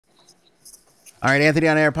All right, Anthony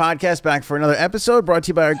on Air podcast back for another episode brought to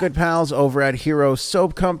you by our good pals over at Hero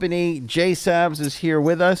Soap Company. Jay Sabs is here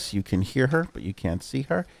with us. You can hear her, but you can't see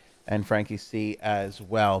her. And Frankie C as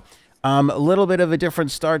well. A little bit of a different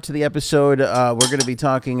start to the episode. We're going to be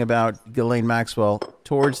talking about Ghislaine Maxwell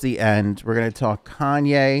towards the end. We're going to talk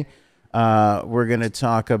Kanye. We're going to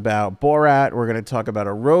talk about Borat. We're going to talk about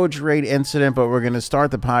a road rage incident, but we're going to start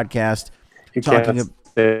the podcast talking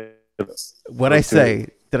about what I say.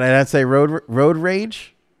 Did I not say road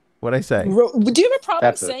rage? What'd I say? Do you have a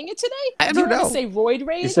problem saying it today? I don't know. Say roid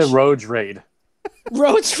rage? You said road raid.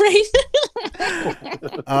 Road rage?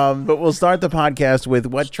 But we'll start the podcast with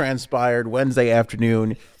what transpired Wednesday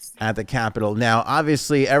afternoon at the Capitol. Now,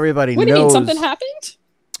 obviously, everybody knows. What do you mean? Something happened?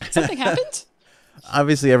 Something happened?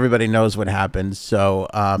 Obviously, everybody knows what happened. So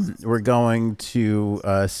we're going to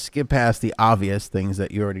skip past the obvious things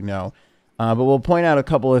that you already know. But we'll point out a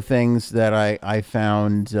couple of things that I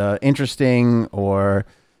found interesting or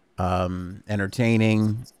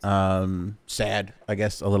entertaining, sad, I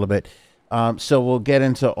guess, a little bit. So we'll get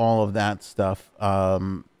into all of that stuff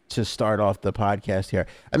to start off the podcast here.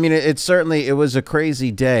 I mean, it was a crazy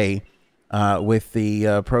day with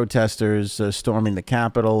the protesters storming the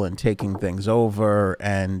Capitol and taking things over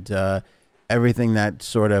and everything that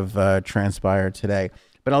sort of transpired today.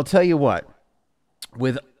 But I'll tell you what,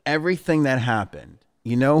 with everything that happened,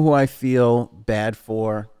 you know who I feel bad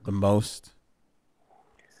for the most?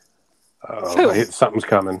 Oh, something's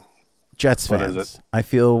coming. Jets fans. What is it? I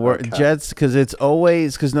feel Jets,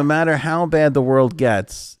 because no matter how bad the world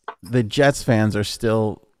gets, the Jets fans are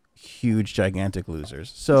still huge, gigantic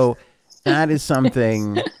losers. So that is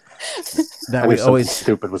something that we always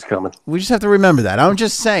stupid was coming. We just have to remember that. I'm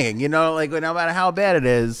just saying, like no matter how bad it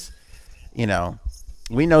is,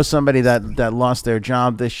 we know somebody that lost their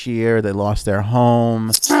job this year. They lost their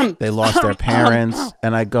home. They lost their parents.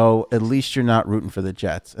 And I go, at least you're not rooting for the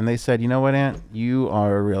Jets. And they said, you know what, Ant? You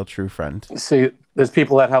are a real true friend. See, there's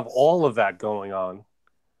people that have all of that going on.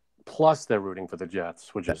 Plus, they're rooting for the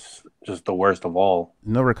Jets, which is just the worst of all.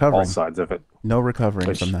 No recovering. All sides of it. No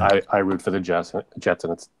recovering from that. I root for the Jets,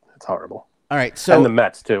 and it's horrible. All right, so and the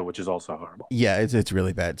Mets too, which is also horrible. Yeah, it's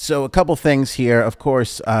really bad. So a couple things here. Of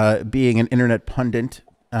course, being an internet pundit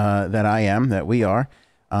that we are,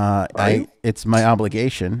 right? It's my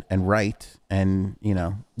obligation and right and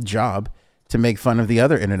job to make fun of the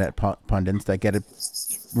other internet pundits that get it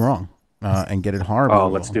wrong and get it horrible. Oh,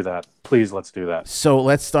 let's do that, please. Let's do that. So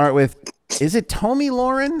let's start with: is it Tomi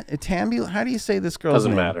Lahren? How do you say this girl's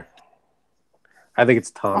name? Doesn't matter. I think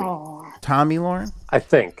it's Tomi. Oh. Tomi Lahren. I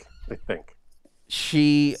think.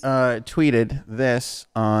 She tweeted this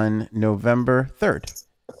on November 3rd.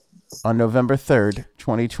 On November 3rd,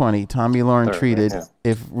 2020, Tomi Lahren tweeted,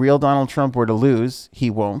 if real Donald Trump were to lose, he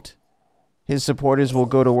won't. His supporters will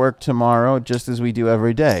go to work tomorrow just as we do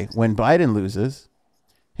every day. When Biden loses,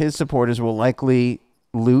 his supporters will likely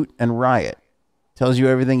loot and riot. Tells you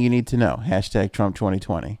everything you need to know. Hashtag Trump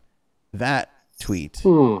 2020. That tweet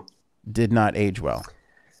did not age well.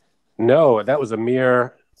 No, that was a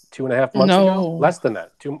mere 2.5 months ago. Less than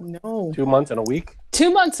that. 2 months and a week.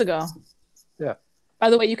 2 months ago. Yeah. By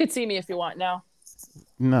the way, you could see me if you want now.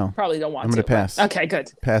 No. Probably don't want to. I'm going to pass. Okay,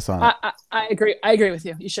 good. Pass on. I agree. I agree with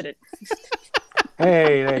you. You shouldn't.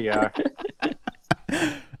 Hey, there you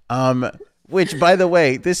are. Which, by the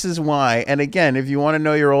way, this is why. And again, if you want to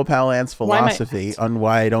know your old pal Ant's philosophy on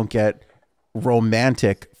why I don't get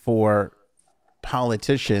romantic for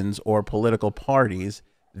politicians or political parties,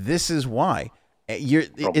 this is why.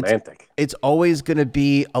 It's always going to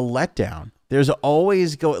be a letdown. There's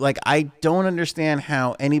always I don't understand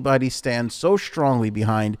how anybody stands so strongly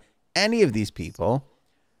behind any of these people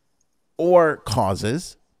or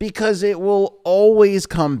causes, because it will always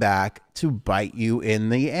come back to bite you in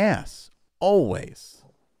the ass. Always.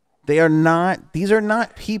 These are not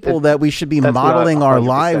people that we should be modeling our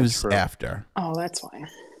lives after. Oh, that's why.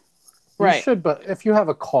 Right. You should, but if you have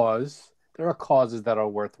a cause, there are causes that are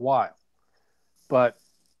worthwhile. But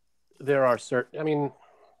there are certain,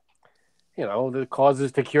 the cause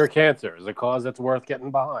is to cure cancer is a cause that's worth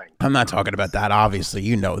getting behind. I'm not talking about that, obviously.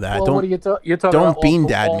 You know that. Well, you're talking don't about bean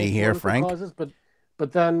dad me here, Frank. Causes,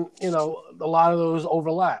 but then, a lot of those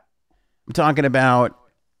overlap. I'm talking about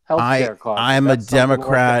healthcare causes. I'm a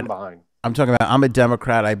Democrat. I'm talking about I'm a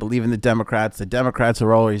Democrat. I believe in the Democrats. The Democrats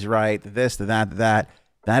are always right. This, the that.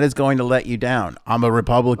 That is going to let you down. I'm a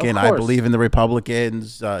Republican. I believe in the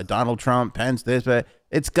Republicans. Donald Trump, Pence, this, but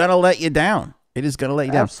it's going to let you down. It is going to let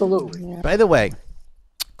you down. Absolutely. Yeah. By the way,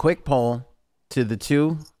 quick poll to the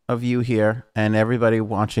two of you here and everybody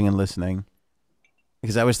watching and listening,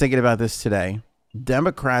 because I was thinking about this today.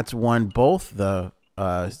 Democrats won both the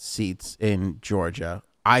seats in Georgia.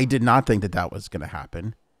 I did not think that that was going to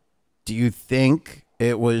happen. Do you think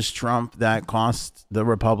it was Trump that cost the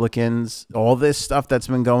Republicans all this stuff that's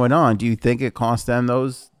been going on? Do you think it cost them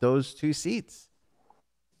those 2 seats?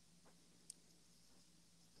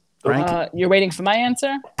 Frank? You're waiting for my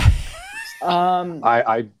answer?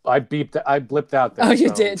 I blipped out there. Oh,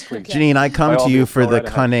 you did. Please. Okay. Janine, I come to you for the right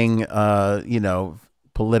cunning,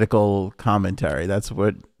 political commentary. That's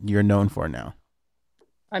what you're known for now.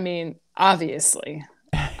 I mean, obviously,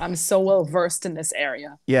 I'm so well versed in this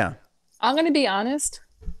area. Yeah. I'm going to be honest.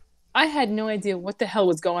 I had no idea what the hell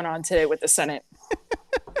was going on today with the Senate.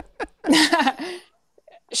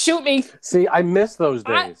 Shoot me. See, I miss those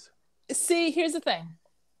days. See, here's the thing.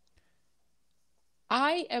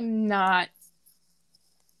 I am not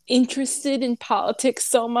interested in politics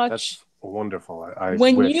so much. That's wonderful. I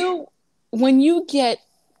when wish. you get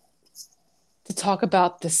to talk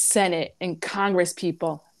about the Senate and Congress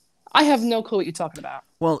people, I have no clue what you're talking about.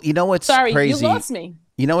 Well, you know what's Sorry, crazy? you lost me.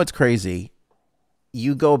 You know what's crazy?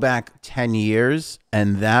 You go back 10 years,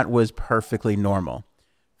 and that was perfectly normal.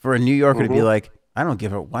 For a New Yorker to be like, I don't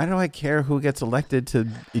give a... Why do I care who gets elected to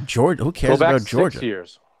Georgia? Who cares about Georgia? 6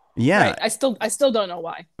 years. Yeah. Right. I still don't know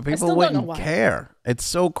why. People wouldn't care. It's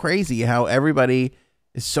so crazy how everybody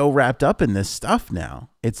is so wrapped up in this stuff now.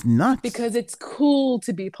 It's nuts. Because it's cool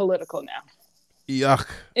to be political now. Yuck.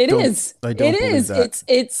 It is. I don't believe that.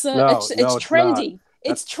 It's trendy. Not.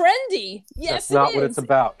 It's trendy. Yes, that's not what it's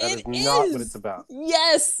about. That is not what it's about.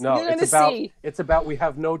 Yes. No, you're it's gonna about see. it's about we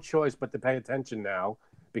have no choice but to pay attention now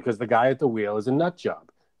because the guy at the wheel is a nut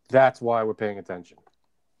job. That's why we're paying attention.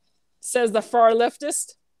 Says the far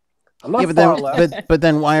leftist. I'm not left. But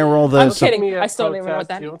then why are all the... I'm kidding. I still don't even know what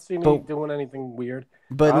that means. You don't see me doing anything weird.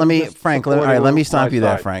 But let me stop you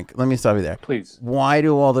there, Frank. Let me stop you there. Please. Why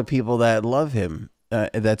do all the people that love him,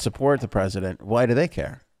 that support the president, why do they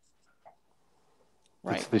care?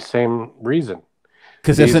 Right. It's the same reason.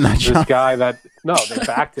 Because there's this guy that... No, they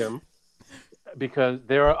backed him because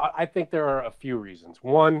I think there are a few reasons.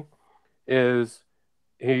 One is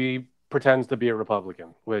he pretends to be a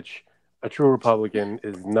Republican, which... A true Republican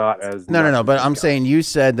is not as... No. But I'm saying you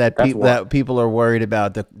said that people are worried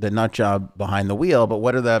about the nut job behind the wheel. But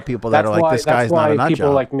what are the people that are like, this guy's not a nut job?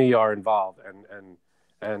 People like me are involved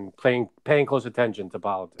and paying close attention to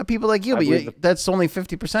politics. People like you, but that's only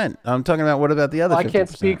 50%. I'm talking about what about the other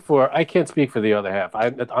 50%? I can't speak for the other half.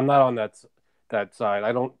 I'm not on that side.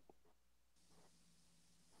 I don't...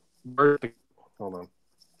 Hold on.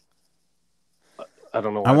 I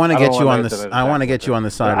don't know. I want to get you on this. I want to get you on the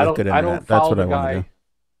side with good internet. That's what I want to do.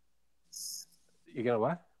 You gonna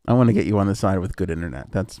what? I want to get you on the side with good internet.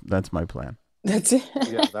 That's my plan. That's it.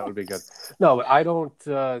 Yeah, that would be good. No, I don't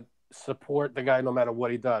support the guy no matter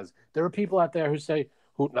what he does. There are people out there who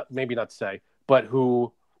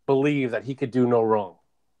believe that he could do no wrong,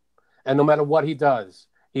 and no matter what he does,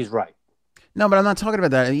 he's right. No, but I'm not talking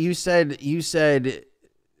about that. You said.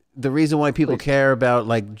 The reason why people care about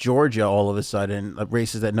like Georgia all of a sudden,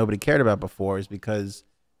 races that nobody cared about before, is because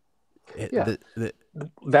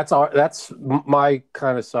that's my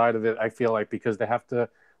kind of side of it. I feel like because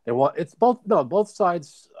both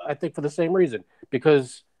sides. I think for the same reason,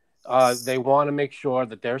 because they want to make sure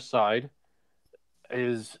that their side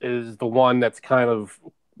is the one that's kind of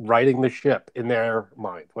righting the ship in their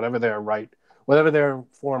mind, whatever their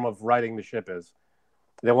form of righting the ship is.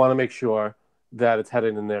 They want to make sure that it's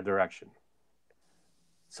headed in their direction.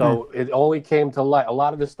 So it only came to light. A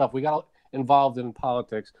lot of this stuff, we got involved in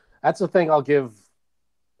politics. That's the thing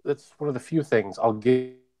that's one of the few things I'll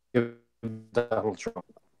give Donald Trump.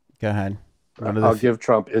 Go ahead. I'll give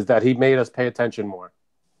Trump is that he made us pay attention more.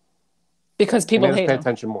 Because people hate him.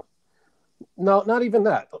 Attention more. No, not even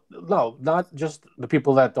that. No, not just the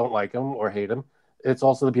people that don't like him or hate him. It's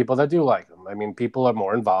also the people that do like him. I mean, people are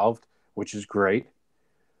more involved, which is great.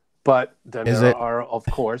 But then are, of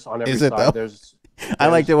course, on every side, there's I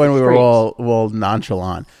liked it when we were all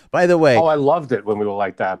nonchalant. By the way, I loved it when we were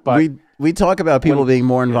like that. But we talk about people being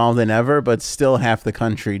more involved than ever, but still half the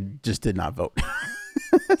country just did not vote.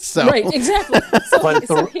 So, right, exactly.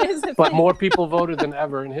 But more people voted than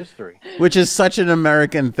ever in history, which is such an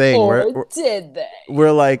American thing. Or did they?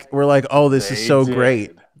 We're like, oh, this is so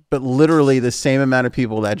great. But literally, the same amount of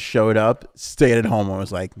people that showed up stayed at home and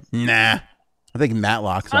was like, nah. I think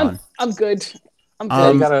Matlock's on. I'm good. You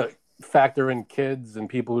gotta factor in kids and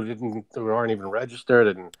people who aren't even registered.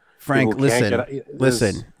 And Frank,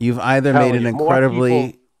 listen. You've either made an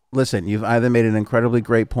incredibly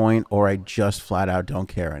great point, or I just flat out don't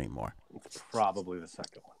care anymore. It's probably the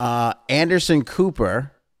second one. Anderson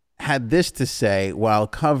Cooper had this to say while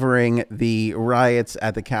covering the riots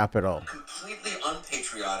at the Capitol. Completely unpaid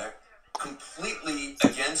unpatriotic, completely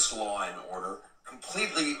against law and order,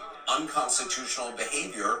 completely unconstitutional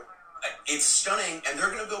behavior. It's stunning, and they're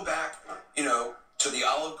going to go back, to the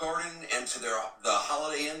Olive Garden and to the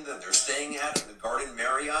Holiday Inn that they're staying at, the Garden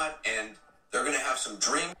Marriott, and they're going to have some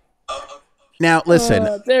drink. Now,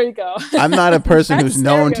 listen, there you go. I'm not a person who's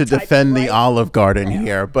known to defend the Olive Garden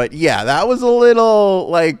here, but yeah, that was a little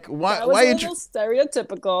like, why a little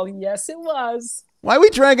stereotypical. Yes, it was. Why are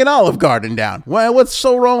we dragging Olive Garden down? What's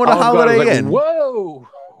so wrong with a Holiday Inn? Whoa.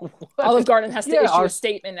 Olive Garden has to issue a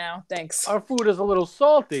statement now. Thanks. Our food is a little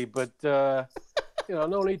salty, but no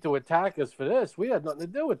need to attack us for this. We had nothing to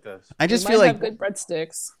do with this. I just feel like good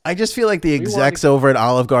breadsticks. I just feel like the execs over at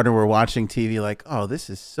Olive Garden were watching TV, like, oh, this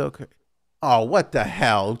is so good. Oh, what the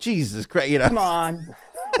hell? Jesus Christ! Come on,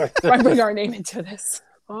 why bring our name into this?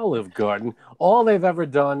 Olive Garden. All they've ever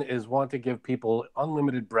done is want to give people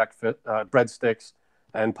unlimited breadsticks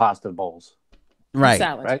and pasta bowls. Right. And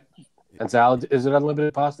salad. Right. And salad. Is it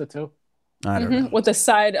unlimited pasta too? I don't know. With a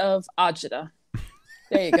side of agita.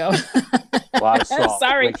 There you go. A lot of salt.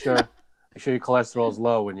 Sorry. Make sure your cholesterol is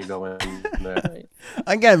low when you go in there.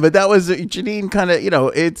 Again, but that was Janine kind of,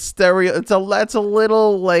 it's stereo. That's a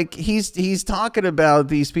little like he's talking about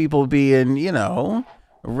these people being,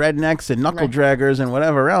 rednecks and knuckle draggers and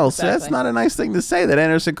whatever else. Exactly. That's not a nice thing to say that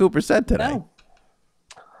Anderson Cooper said today. No.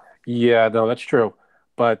 Yeah, no, that's true.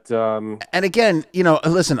 But and again,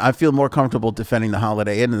 listen, I feel more comfortable defending the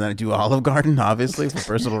Holiday Inn than I do Olive Garden, obviously for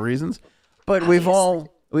personal reasons. But we've all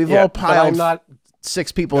piled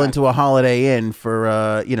 6 people into a Holiday Inn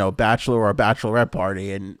for bachelor or bachelorette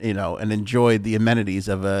party, and and enjoyed the amenities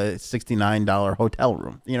of a $69 hotel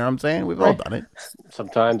room. You know what I'm saying? We've all done it.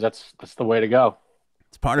 Sometimes that's the way to go.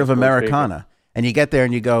 It's part of Americana. And you get there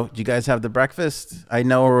and you go, do you guys have the breakfast? I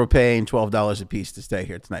know we're paying $12 a piece to stay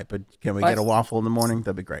here tonight, but can we get a waffle in the morning?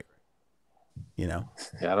 That'd be great. Yeah,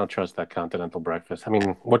 I don't trust that continental breakfast. I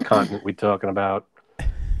mean, what continent we talking about?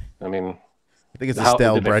 I mean, I think it's a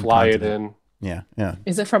stale bread fly continent. It in? Yeah.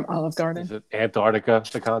 Is it from Olive Garden? Is it Antarctica,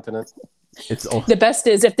 the continent? The best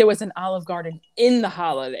is if there was an Olive Garden in the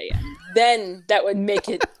Holiday Inn, then that would make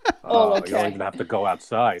it okay. You don't even have to go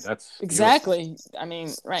outside. That's exactly. Beautiful. I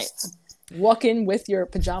mean, right. Walk in with your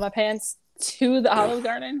pajama pants to the Olive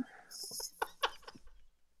Garden.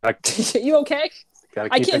 You okay?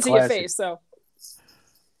 I can't see your face, so.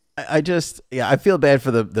 I feel bad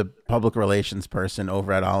for the public relations person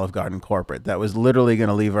over at Olive Garden corporate that was literally going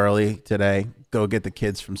to leave early today, go get the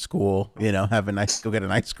kids from school, go get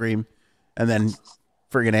an ice cream, and then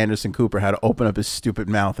friggin' Anderson Cooper had to open up his stupid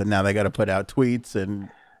mouth, and now they got to put out tweets and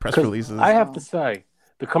press releases. I have to say,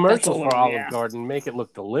 the commercials for Olive Garden make it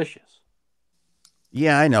look delicious.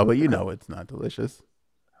 Yeah, I know, but it's not delicious.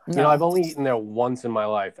 No. I've only eaten there once in my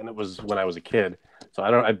life, and it was when I was a kid, so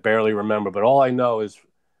I barely remember. But all I know is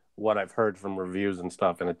what I've heard from reviews and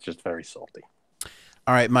stuff, and it's just very salty.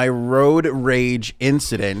 All right, my road rage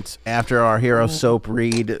incident after our hero soap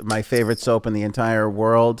read, my favorite soap in the entire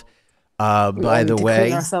world. By the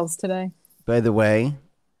way, ourselves today. By the way,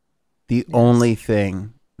 the only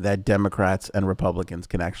thing that Democrats and Republicans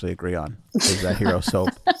can actually agree on is that hero soap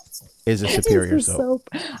is a superior soap.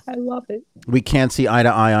 I love it. We can't see eye to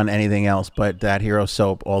eye on anything else, but that hero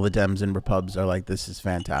soap, all the Dems and Repubs are like, this is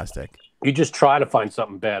fantastic. You just try to find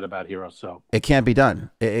something bad about hero soap. It can't be done.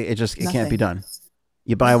 It can't be done.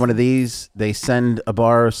 You buy one of these, they send a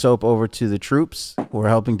bar of soap over to the troops who are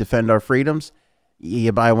helping defend our freedoms.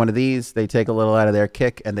 You buy one of these, they take a little out of their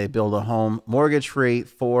kick, and they build a home mortgage-free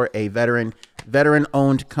for a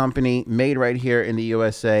veteran-owned company made right here in the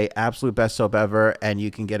USA. Absolute best soap ever, and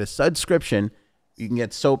you can get a subscription. You can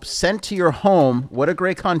get soap sent to your home. What a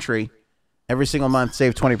great country. Every single month,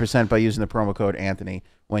 save 20% by using the promo code Anthony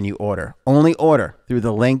when you order. Only order through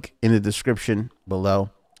the link in the description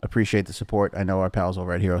below. Appreciate the support. I know our pals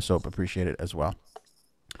over at Hero Soap appreciate it as well.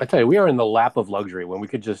 I tell you, we are in the lap of luxury when we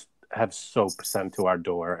could just have soap sent to our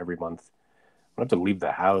door every month. We don't have to leave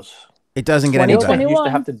the house. It doesn't get any better. What you used to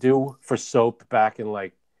have to do for soap back in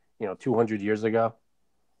 200 years ago?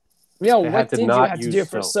 Yeah, what did you have to do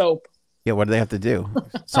for soap? Yeah, what do they have to do?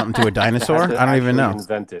 Something to a dinosaur? I don't even know.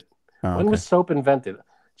 Invent it. When was soap invented?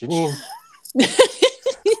 Janine.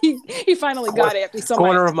 He finally got it after so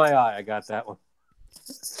corner of my eye. I got that one.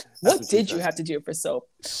 What did you have to do for soap?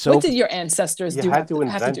 What did your ancestors have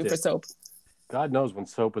to do for soap? God knows when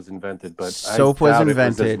soap was invented, but soap was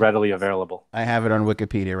invented. It was readily available. I have it on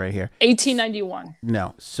Wikipedia right here. 1891.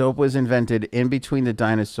 No, soap was invented in between the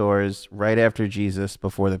dinosaurs, right after Jesus,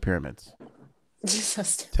 before the pyramids.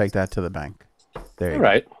 Jesus. Take that to the bank. There you go. All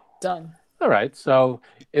right. Done. All right. So,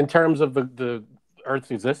 in terms of the Earth's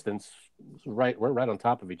existence, We're right on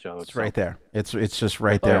top of each other. It's right there. It's just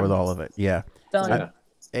right there with all of it. Yeah.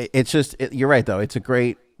 It's just you're right though. It's a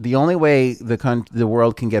great. The only way the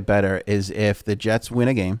world can get better is if the Jets win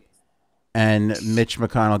a game, and Mitch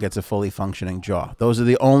McConnell gets a fully functioning jaw. Those are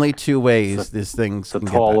the only two ways this thing's. It's a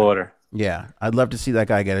tall order. Yeah, I'd love to see that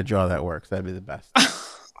guy get a jaw that works. That'd be the best.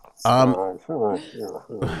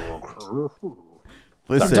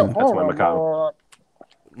 Listen, that's my McConnell.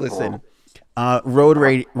 Listen,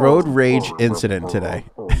 road rage incident today.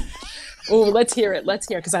 Oh, let's hear it. Let's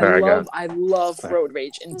hear it because I love road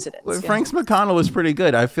rage incidents. Well, Frank's McConnell was pretty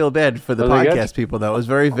good. I feel bad for the podcast people though. It was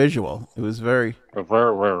very visual. It was very. I have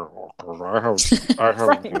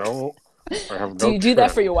no. Do you do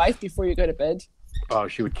that for your wife before you go to bed? Oh,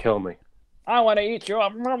 she would kill me. I want to eat you.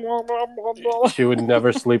 She would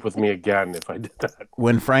never sleep with me again if I did that.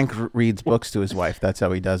 When Frank reads books to his wife, that's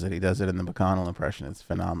how he does it. He does it in the McConnell impression. It's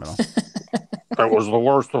phenomenal. It was the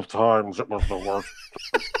worst of times. It was the worst.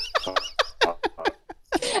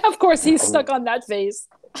 Of course, he's stuck on that phase.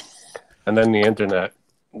 And then the internet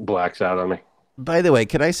blacks out on me. By the way,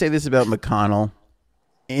 can I say this about McConnell?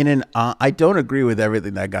 I don't agree with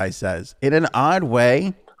everything that guy says. In an odd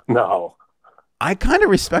way, no, I kind of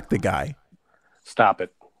respect the guy. Stop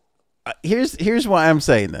it. Here's why I'm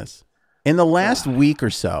saying this. In the last week or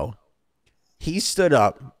so, he stood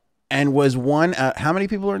up and was one. How many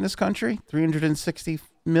people are in this country? 360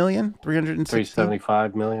 million?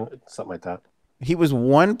 375 million? Something like that. He was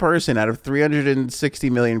one person out of 360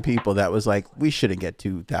 million people that was like, we shouldn't get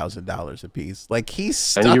 $2,000 a piece. Like he's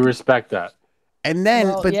stuck. And you respect that. And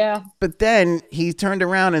then, but then he turned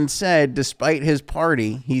around and said, despite his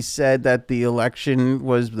party, he said that the election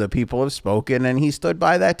was the people have spoken, and he stood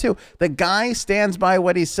by that too. The guy stands by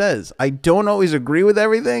what he says. I don't always agree with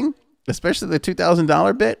everything, especially the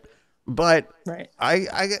 $2,000 bit, but I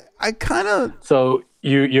kind of. So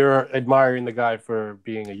you're admiring the guy for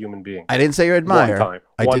being a human being. I didn't say you admire.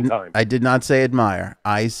 One time. I did not say admire.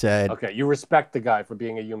 I said. Okay, you respect the guy for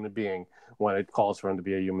being a human being. When it calls for him to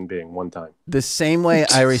be a human being one time. The same way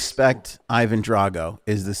I respect Ivan Drago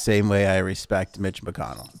is the same way I respect Mitch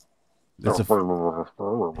McConnell.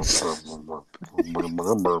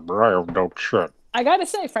 I gotta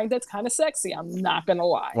say, Frank, that's kind of sexy. I'm not gonna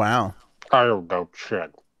lie. Wow. I don't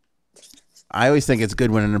shit. I always think it's good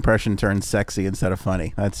when an impression turns sexy instead of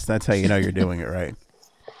funny. That's how you know you're doing it right.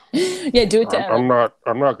 Yeah, do it to I'm not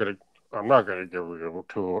gonna give you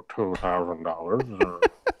 $2,000.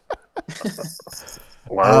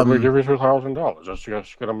 Why would we give you $2,000? That's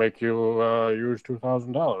just going to make you use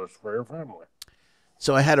 $2,000 for your family.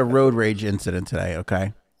 So I had a road rage incident today,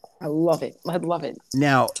 okay? I love it. I love it.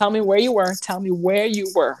 Now, tell me where you were.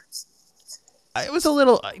 It was a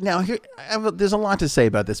little. Now, there's a lot to say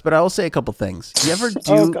about this, but I will say a couple things. You ever do?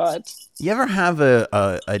 Oh, God. You ever have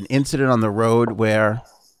an incident on the road where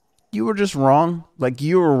you were just wrong? Like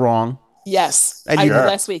you were wrong? Yes. I did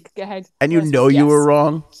last week. Go ahead. And you know you were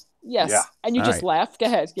wrong? Yes. Yeah. And you just laughed. Go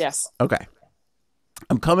ahead. Yes. Okay.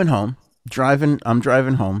 I'm coming home, I'm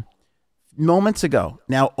driving home moments ago.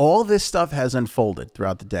 Now, all this stuff has unfolded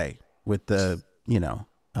throughout the day with the,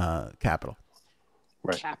 Capitol.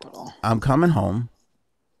 Right. Capitol. I'm coming home.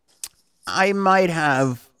 I might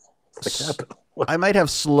have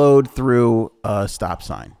slowed through a stop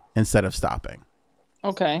sign instead of stopping.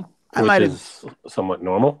 Okay. Which is somewhat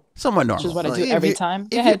normal. Somewhat normal. Which is what I do every time.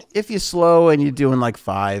 Go ahead. If you're slow and you're doing like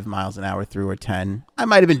 5 miles an hour through or 10, I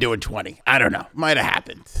might have been doing 20. I don't know. Might have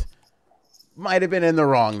happened. Might have been in the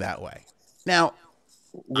wrong that way. Now,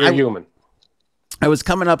 you're human. I was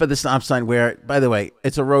coming up at the stop sign where, by the way,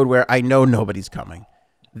 it's a road where I know nobody's coming.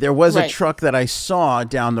 There was a truck that I saw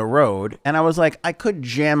down the road, and I was like, I could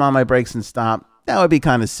jam on my brakes and stop. That would be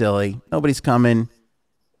kind of silly. Nobody's coming.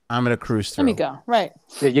 I'm going to cruise through. Let me go. Right.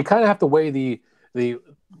 Yeah, you kind of have to weigh the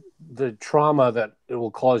trauma that it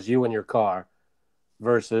will cause you in your car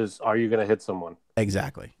versus are you going to hit someone?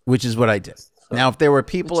 Exactly, which is what I did. So, now, if there were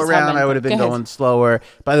people around, I would have been going slower.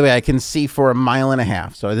 By the way, I can see for 1.5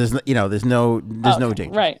 miles, so there's no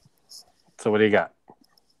danger. Right. So what do you got?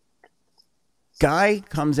 Guy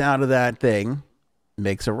comes out of that thing,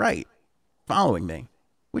 makes a right, following me,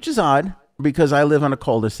 which is odd because I live on a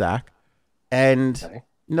cul-de-sac, and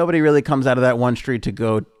nobody really comes out of that one street to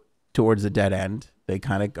go towards the dead end. They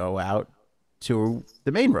kind of go out to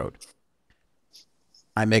the main road.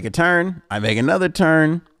 I make a turn. I make another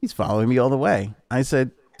turn. He's following me all the way. I said,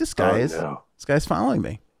 this guy's following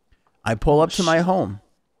me. I pull up to my home.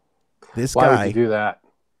 This guy. Why would you do that?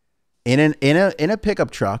 In a pickup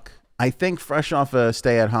truck, I think fresh off a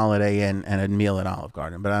stay at Holiday Inn and a meal at Olive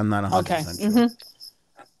Garden, but I'm not 100% sure.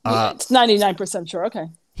 Mm-hmm. It's 99% sure. Okay.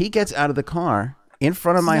 He gets out of the car in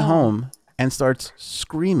front of my home and starts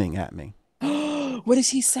screaming at me. What does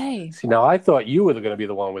he say? See, now I thought you were going to be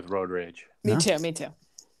the one with road rage. Me too. Me too.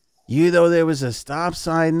 There was a stop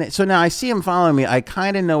sign. So now I see him following me. I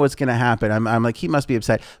kind of know what's going to happen. I'm like, he must be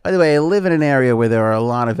upset. By the way, I live in an area where there are a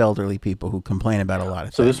lot of elderly people who complain about a lot of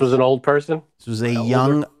things. So this was an old person? This was a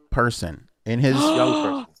young person in his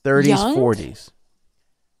 30s, 40s.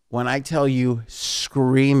 When I tell you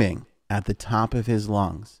screaming at the top of his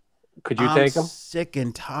lungs. Could you take him? I'm sick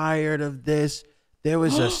and tired of this. There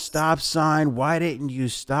was a stop sign. Why didn't you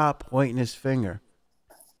stop? Pointing his finger.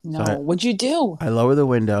 No, So what'd you do? I lower the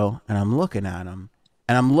window and I'm looking at him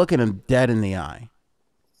and I'm looking him dead in the eye.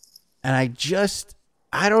 And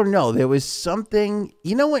I don't know. There was something,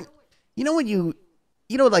 when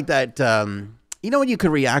you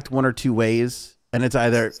could react one or two ways and it's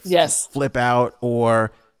either flip out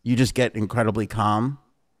or you just get incredibly calm.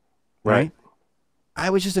 Right? I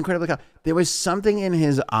was just incredibly calm. There was something in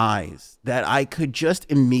his eyes that I could just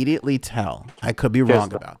immediately tell. I could be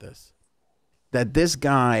wrong about this. That this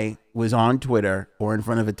guy was on Twitter or in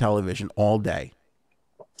front of a television all day,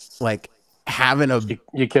 like having a.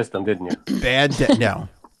 You kissed him, didn't you? Bad day. No,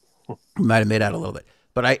 might have made out a little bit,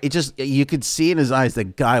 but you could see in his eyes the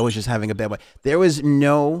guy was just having a bad way. There was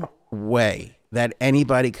no way that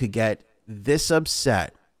anybody could get this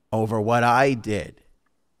upset over what I did.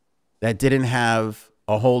 That didn't have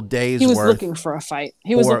a whole day's worth. He was looking for a fight.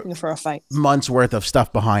 He was looking for a fight. Months worth of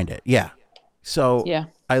stuff behind it. Yeah. So yeah.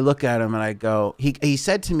 I look at him and I go, he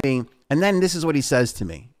said to me, and then this is what he says to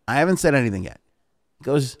me. I haven't said anything yet. He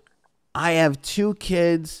goes, I have 2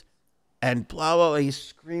 kids and blah, blah, blah. He's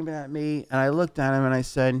screaming at me. And I looked at him and I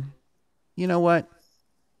said, you know what?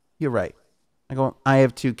 You're right. I go, I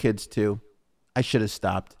have 2 kids too. I should have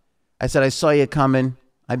stopped. I said, I saw you coming.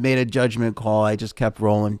 I made a judgment call. I just kept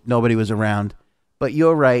rolling. Nobody was around. But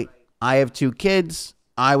you're right. I have 2 kids.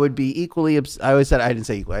 I would be equally upset. I always said, I didn't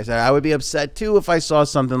say equally. I said, I would be upset too if I saw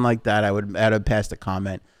something like that. I'd have passed a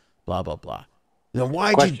comment, blah, blah, blah. Then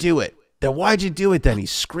why'd you do it? Then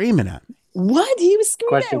he's screaming at me. What? He was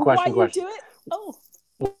screaming at me. Why'd you do it? Oh.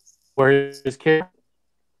 Were his kids?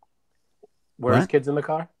 Were his kids in the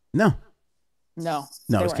car? No. No,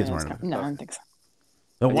 his kids weren't in the car. No, I don't think so.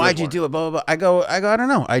 Then why'd you do it? Blah, blah, blah. I go, I don't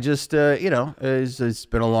know. I just, it's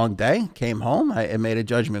been a long day. Came home. I made a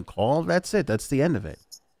judgment call. That's it. That's the end of it.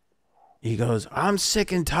 He goes, I'm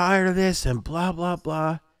sick and tired of this and blah, blah,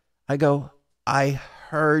 blah. I go, I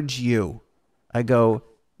heard you. I go,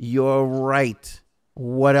 you're right.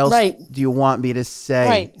 What else do you want me to say?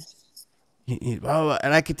 Right.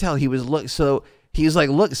 And I could tell he was so he was like,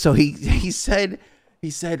 look, so he said,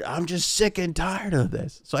 I'm just sick and tired of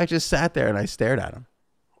this. So I just sat there and I stared at him.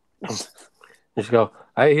 You just go,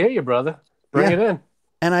 I hear you, brother. Bring it in.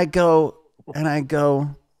 And I go,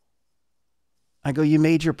 you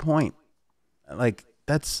made your point. Like,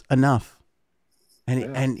 that's enough.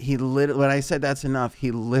 And he literally, when I said that's enough,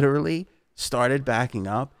 he literally started backing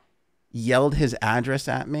up, yelled his address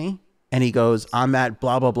at me, and he goes, I'm at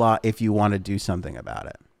blah, blah, blah if you want to do something about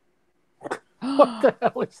it. What the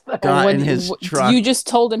hell is that? Got in his truck. You just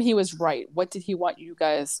told him he was right. What did he want you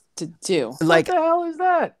guys to do? Like, what the hell is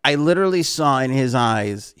that? I literally saw in his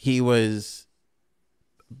eyes he was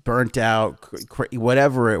burnt out,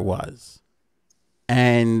 whatever it was,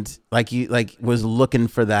 and was looking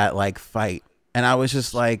for that fight. And I was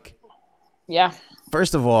just like, yeah.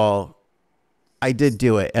 First of all, I did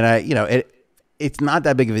do it, and it's not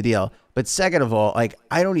that big of a deal. But second of all,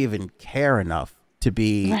 I don't even care enough to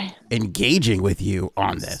be engaging with you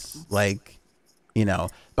on this,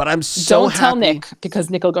 but I'm so don't happy. Tell Nick, because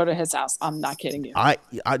Nick will go to his house. I'm not kidding you.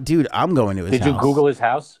 Dude, I'm going to his house. Did you Google his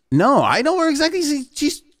house? No, I know where exactly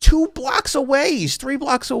she's 2 blocks away. He's 3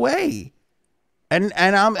 blocks away. And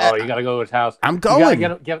I'm you gotta go to his house. I'm going.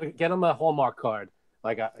 You gotta get him a Hallmark card.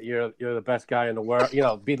 You're the best guy in the world.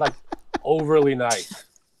 Be overly nice.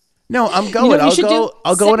 No, I'm going.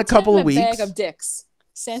 I'll go in a couple of weeks. Bag of dicks.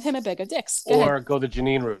 Send him a bag of dicks. Go the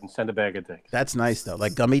Janine route and send a bag of dicks. That's nice though.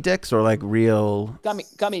 Like gummy dicks or like real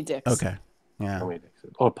gummy dicks. Okay. Yeah. Gummy dicks.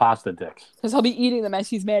 Or pasta dicks. Because he'll be eating them as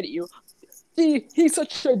he's mad at you. See, he's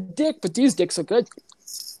such a dick, but these dicks are good.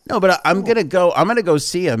 No, but I'm gonna go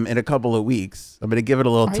see him in a couple of weeks. I'm gonna give it a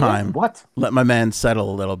little time. What? Let my man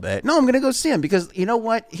settle a little bit. No, I'm gonna go see him because you know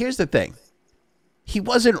what? Here's the thing. He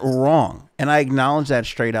wasn't wrong, and I acknowledge that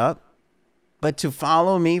straight up. But to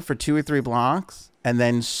follow me for 2 or 3 blocks and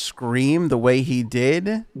then scream the way he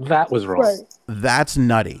did, that was wrong. Right. That's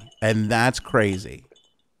nutty and that's crazy.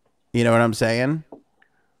 You know what I'm saying?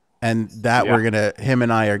 And that him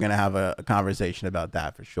and I are gonna have a conversation about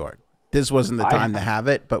that for sure. This wasn't the time to have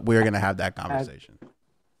it, but we're gonna have that conversation.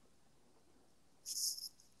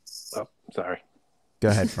 Sorry. Go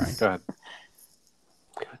ahead, Frank. Go ahead.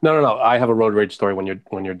 No. I have a road rage story when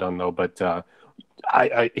you're done though. But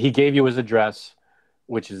he gave you his address,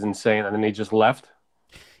 which is insane, and then he just left.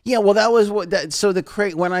 Yeah, well, that was what. So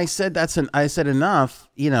when I said I said enough.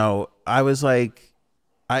 I was like,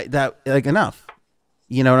 enough.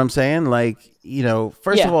 You know what I'm saying? Like,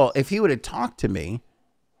 first of all, if he would have talked to me,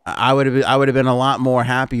 I would have been a lot more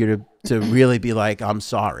happier to really be like, I'm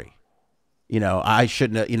sorry. I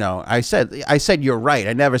shouldn't have. I said you're right.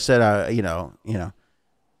 I never said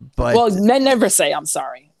But men never say I'm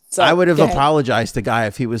sorry. So I would have apologized to the guy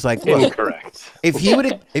if he was like, look, incorrect. If he would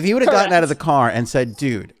have gotten out of the car and said,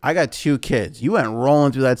 dude, I got 2 kids. You went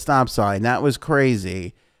rolling through that stop sign. That was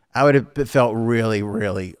crazy. I would have felt really,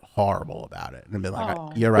 really horrible about it. And been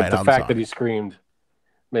like, you're right. But I'm the fact sorry. that he screamed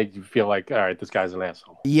made you feel like, all right, this guy's an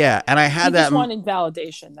asshole. Yeah. And I had he just wanted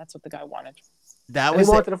validation. That's what the guy wanted. He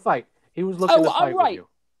wanted to fight. He was looking to fight with you.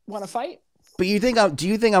 Want to fight? But do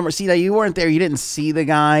you think see that you weren't there? You didn't see the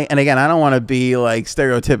guy. And again, I don't want to be like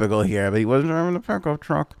stereotypical here, but he wasn't driving the pickup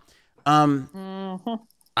truck.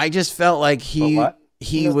 I just felt like he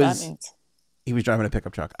was driving a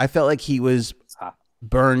pickup truck. I felt like he was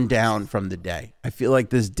burned down from the day. I feel like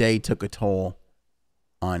this day took a toll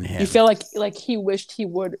on him. You feel like he wished he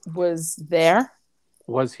was there?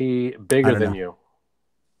 Was he bigger than you?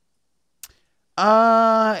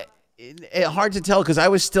 Hard to tell because I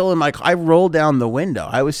was still in my car. I rolled down the window.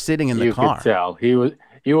 I was sitting in the car. You could tell.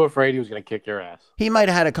 You were afraid he was going to kick your ass. He might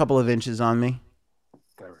have had a couple of inches on me.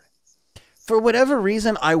 For whatever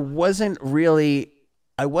reason, I wasn't really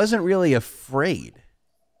afraid.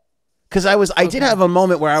 Because I did have a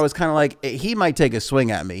moment where I was kind of like, he might take a swing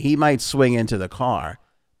at me. He might swing into the car.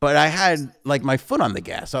 But I had like my foot on the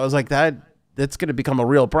gas. I was like, that's going to become a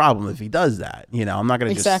real problem if he does that. I'm not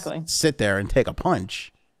going to just sit there and take a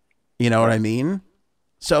punch. You know what I mean?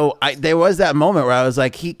 So there was that moment where I was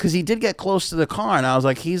like, because he did get close to the car, and I was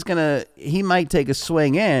like, he might take a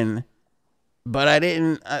swing in, but I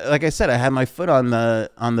didn't. Like I said, I had my foot on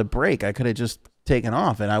the brake. I could have just taken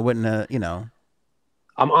off, and I wouldn't have.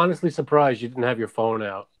 I'm honestly surprised you didn't have your phone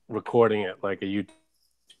out recording it like a YouTube.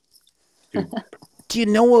 Do you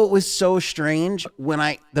know what was so strange?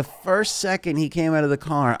 When the first second he came out of the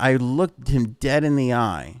car, I looked him dead in the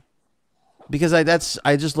eye. Because I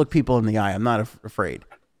just look people in the eye. I'm not afraid,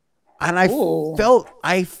 and I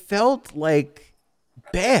felt like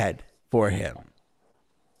bad for him,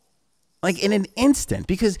 like in an instant.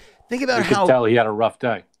 Because think about how tell he had a rough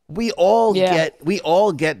day. We all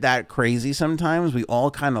get that crazy sometimes. We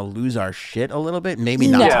all kind of lose our shit a little bit. Maybe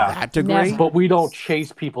not to that degree, but we don't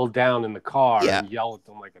chase people down in the car and yell at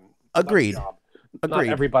them like an agreed. Not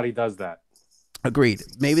everybody does that. Agreed.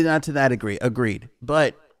 Maybe not to that degree. Agreed.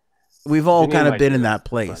 But we've all kind of been in that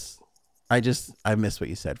place. I miss what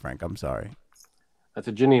you said, Frank. I'm sorry. That's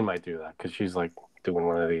a Janine might do that because she's like doing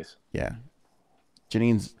one of these. Yeah.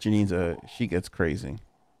 Janine's she gets crazy.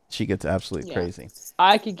 She gets absolutely crazy.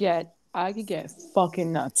 I could get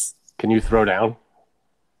fucking nuts. Can you throw down?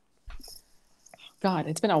 God,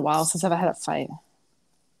 it's been a while since I've had a fight.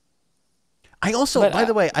 I also, by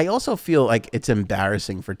the way, I also feel like it's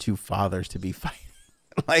embarrassing for 2 fathers to be fighting.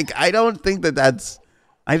 Like, I don't think that's.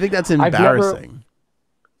 I think that's embarrassing.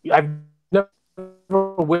 I've never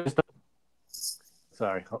witnessed.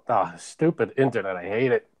 Sorry. Oh, stupid internet. I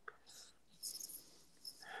hate it.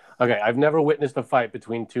 Okay, I've never witnessed a fight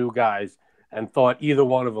between 2 guys and thought either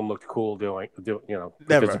one of them looked cool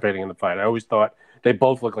participating in the fight. I always thought they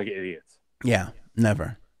both looked like idiots. Yeah,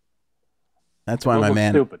 never. That's why my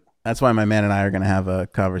man. Stupid. That's why my man and I are going to have a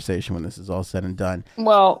conversation when this is all said and done.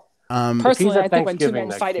 Well. Personally, I think when 2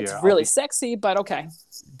 men fight, it's really sexy, but okay.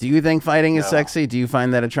 Do you think fighting is sexy? Do you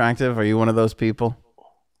find that attractive? Are you one of those people?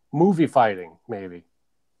 Movie fighting, maybe.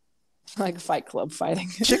 Like Fight Club fighting.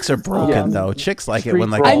 Chicks are broken, though. Chicks like it when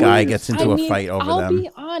like a guy gets into a fight over them.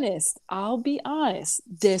 I'll be honest.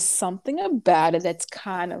 There's something about it that's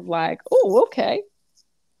kind of like, oh, okay.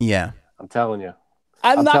 Yeah. I'm telling you.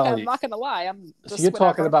 I'm not going to lie. So you're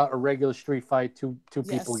talking about a regular street fight, two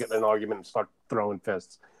people get in an argument and start throwing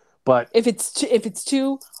fists. But if it's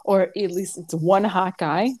 2 or at least it's 1 hot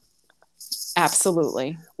guy,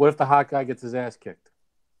 absolutely. What if the hot guy gets his ass kicked?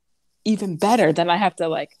 Even better. Then I have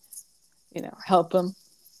to help him.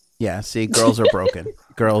 Yeah. See, girls are broken.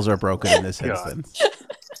 Girls are broken in this instance.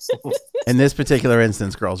 In this particular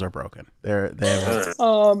instance, girls are broken. They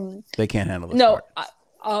can't handle this. No.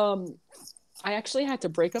 I actually had to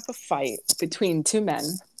break up a fight between 2 men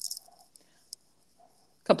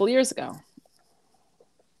a couple of years ago.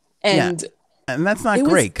 And that's not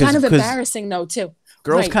great. Kind of embarrassing though too.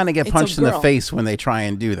 Girls kind of get punched in the face when they try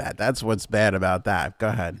and do that. That's what's bad about that. Go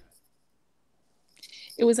ahead.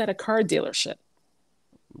 It was at a car dealership.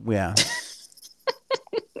 Yeah.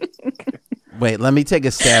 Wait, let me take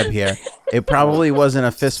a stab here. It probably wasn't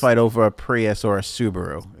a fist fight over a Prius or a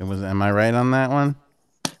Subaru. It was. Am I right on that one?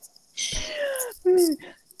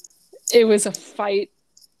 It was a fight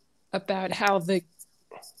about how the.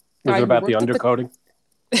 Was it about the undercoating?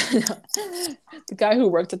 The guy who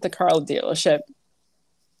worked at the car dealership,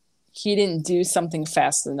 he didn't do something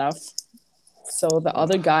fast enough. So the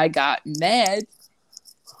other guy got mad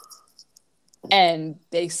and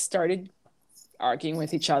they started arguing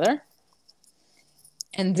with each other.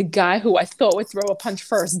 And the guy who I thought would throw a punch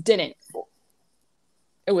first didn't.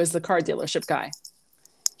 It was the car dealership guy.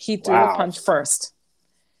 He threw a punch first.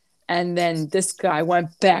 And then this guy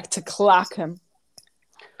went back to clock him.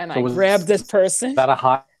 And I grabbed this person. Was that a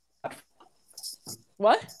hot?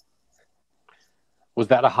 What? Was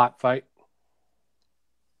that a hot fight?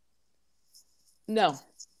 No.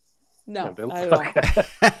 No. Okay.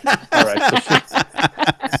 All right.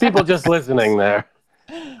 So people just listening there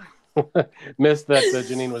missed that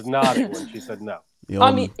Janine was nodding when she said no.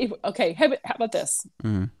 I mean, okay. How about this?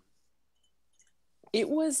 It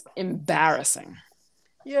was embarrassing.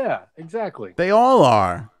 Yeah, exactly. They all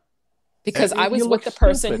are. Because I was with the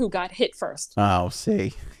person who got hit first. Oh,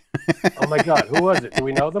 see. Oh my God, who was it? Do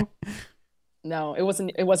we know them? No, it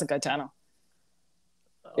wasn't. It wasn't Gaetano.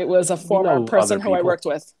 It was a former person who I worked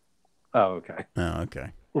with. Oh, okay. Oh,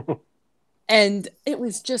 okay. And it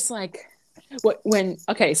was just like,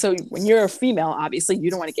 so when you're a female, obviously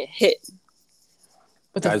you don't want to get hit.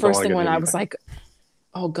 But the first thing when I was like,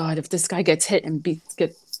 oh God, if this guy gets hit and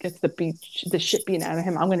gets the shit beaten out of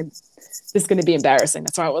him, this is gonna be embarrassing.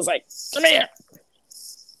 That's why I was like, come here.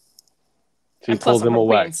 So you pulled him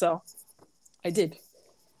away. So I did.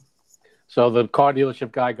 So the car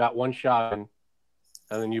dealership guy got one shot in,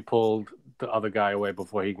 and then you pulled the other guy away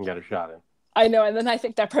before he can get a shot in. I know, and then I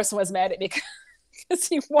think that person was mad at me because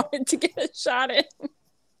he wanted to get a shot in.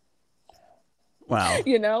 Wow.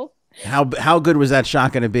 You know? How good was that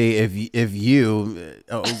shot going to be if you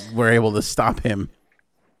were able to stop him?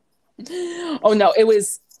 Oh no, it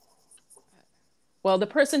was. Well, the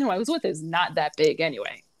person who I was with is not that big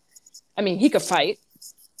anyway. I mean, he could fight.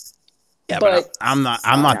 Yeah, but I'm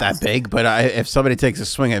not that big. But if somebody takes a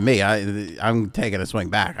swing at me, I'm taking a swing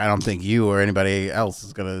back. I don't think you or anybody else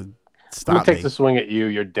is gonna stop me. I'm gonna take the swing at you.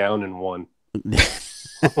 You're down in one.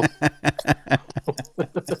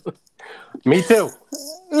 Me too.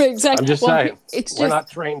 Exactly. I'm just saying. We're not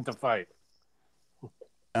trained to fight.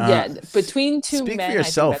 Yeah, between two speak men, for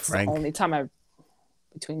yourself, I think that's Frank. the only time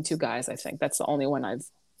between two guys, I think that's the only one I've,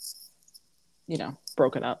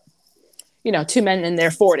 broken up. Two men in their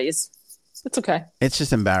 40s. It's okay. It's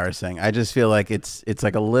just embarrassing. I just feel like it's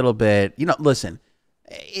like a little bit. Listen,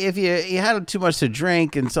 if you had too much to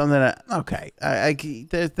drink and something, okay,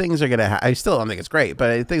 things are gonna. I still don't think it's great,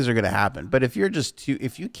 but things are gonna happen. But if you're just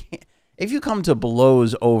if you come to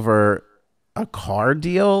blows over a car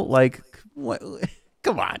deal, like what?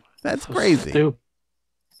 Come on, that's crazy. Stupid.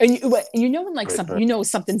 And when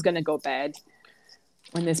something's gonna go bad,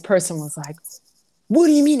 when this person was like, "What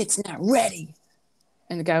do you mean it's not ready?"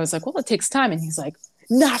 And the guy was like, "Well, it takes time," and he's like,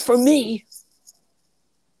 "Not for me."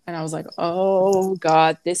 And I was like, "Oh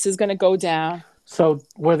God, this is gonna go down." So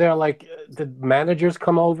were there did managers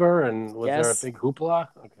come over and was there a big hoopla?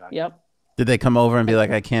 Okay. Yep. Did they come over and be like,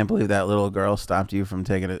 "I can't believe that little girl stopped you from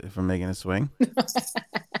making a swing"?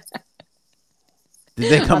 Did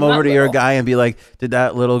they come over to your guy and be like, "Did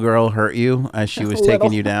that little girl hurt you as she was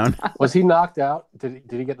taking you down?" Was he knocked out? Did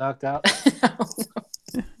he get knocked out?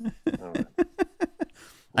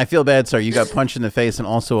 I feel bad, sir. You got punched in the face, and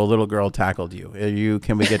also a little girl tackled you.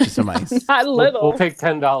 Can we get you some ice? Not little. We'll take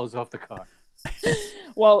 $10 off the car.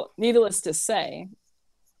 Well, needless to say,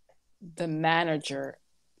 the manager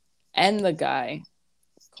and the guy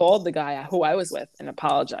called the guy who I was with and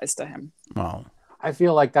apologized to him. Oh, I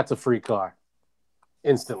feel like that's a free car.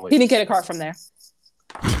 Instantly. He didn't get a car from there.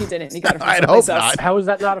 He didn't. He got it from I'd hope not. How is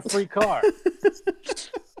that not a free car?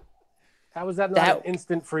 How is that not an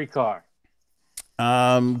instant free car?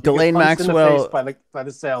 Ghislaine Maxwell by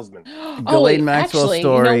the salesman. Ghislaine Maxwell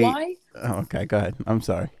story. You know why? Oh, okay, go ahead. I'm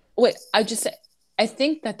sorry. Wait, I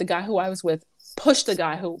think that the guy who I was with pushed the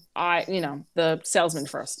guy the salesman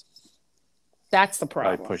first. That's the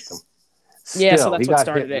problem. I pushed him. Yeah, so that's what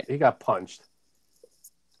started it. He got punched.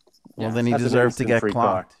 Well, then he deserved to get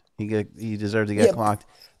clocked. He deserved to get clocked.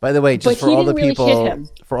 By the way, just But he didn't really hit him.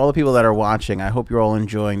 for all the people that are watching, I hope you're all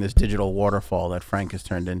enjoying this digital waterfall that Frank has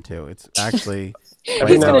turned into. It's actually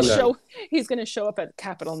He's gonna show up at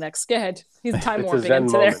Capitol next. Go ahead. He's time warping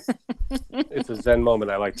into there. It's a zen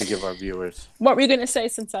moment I like to give our viewers. What were you gonna say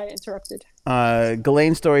since I interrupted?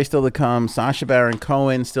 Ghislaine story still to come. Sacha Baron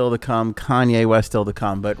Cohen still to come. Kanye West still to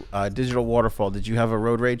come. But digital waterfall. Did you have a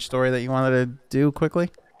road rage story that you wanted to do quickly?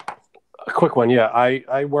 A quick one, yeah.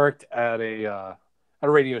 I worked at a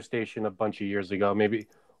radio station a bunch of years ago. Maybe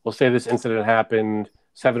we'll say this incident happened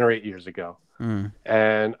 7 or 8 years ago.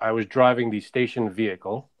 And I was driving the station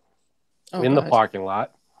vehicle in the parking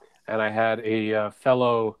lot, and I had a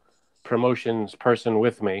fellow promotions person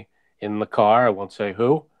with me in the car. I won't say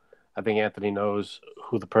who. I think Anthony knows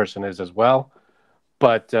who the person is as well.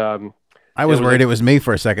 But I was worried it was me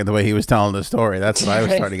for a second, the way he was telling the story. That's what I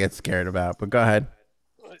was starting to get scared about. But go ahead.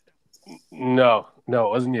 No, it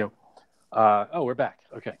wasn't you. We're back.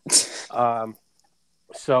 Okay.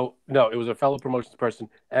 So, no, it was a fellow promotions person,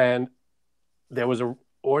 and there was a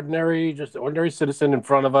ordinary citizen in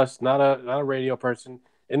front of us, not a radio person,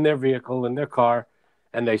 in their vehicle, in their car,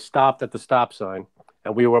 and they stopped at the stop sign,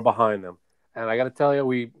 and we were behind them. And I got to tell you,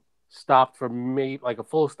 we stopped for a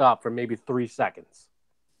full stop for maybe 3 seconds.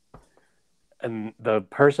 And the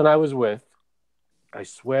person I was with, I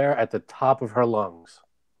swear, at the top of her lungs,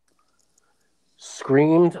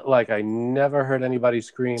 screamed like I never heard anybody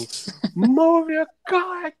scream, "Move your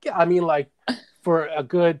car!" I mean, like, for a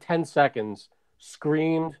good 10 seconds,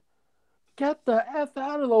 screamed, "Get the F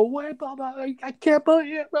out of the way, blah, blah, I can't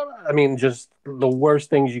believe it." I mean, just the worst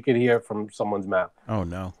things you could hear from someone's mouth. Oh,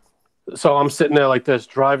 no. So I'm sitting there like this,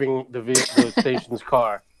 driving the station's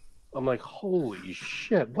car. I'm like, holy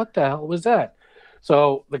shit, what the hell was that?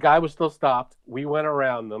 So the guy was still stopped. We went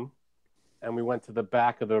around them, and we went to the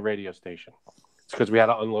back of the radio station. It's because we had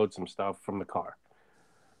to unload some stuff from the car.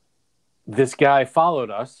 This guy followed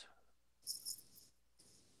us.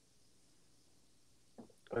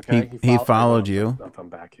 Okay, he followed you. I'm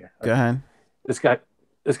back here. Go ahead. This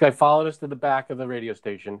guy followed us to the back of the radio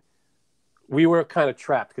station. We were kind of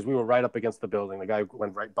trapped because we were right up against the building. The guy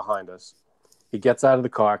went right behind us. He gets out of the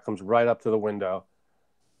car, comes right up to the window.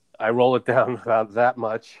 I roll it down about that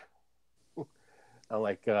much. I'm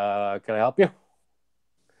like, "Can I help you?"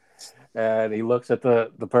 And he looks at the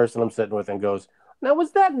person I'm sitting with and goes, "Now,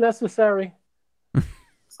 was that necessary?"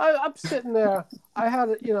 I'm sitting there. I had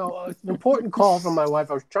an important call from my wife.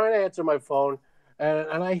 I was trying to answer my phone,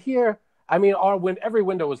 and I hear, every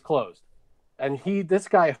window was closed, and this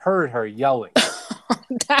guy heard her yelling.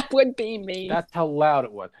 That would be me. That's how loud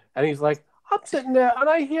it was. And he's like, "I'm sitting there, and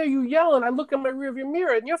I hear you yelling. I look in my rearview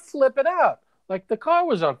mirror, and you're flipping out like the car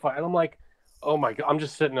was on fire." And I'm like, "Oh my God!" I'm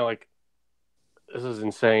just sitting there like, this is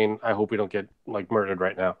insane. I hope we don't get murdered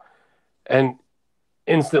right now. And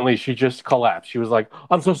instantly she just collapsed. She was like,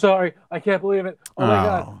 "I'm so sorry. I can't believe it. Oh my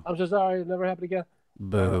God. I'm so sorry. It never happened again."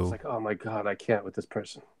 Boo. And I was like, "Oh my God, I can't with this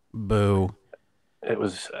person." Boo. It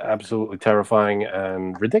was absolutely terrifying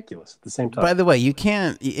and ridiculous at the same time. By the way, you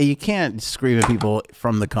can't scream at people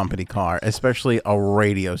from the company car, especially a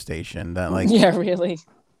radio station that yeah, really.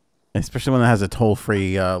 Especially one that has a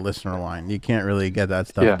toll-free listener line. You can't really get that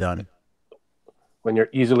stuff done. When you're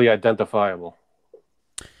easily identifiable.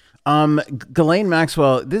 Ghislaine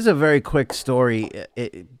Maxwell, this is a very quick story.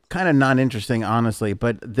 It kind of not interesting, honestly,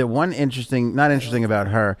 but the one not interesting about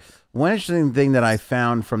her, one interesting thing that I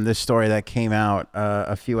found from this story that came out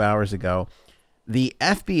a few hours ago, the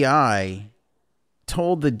FBI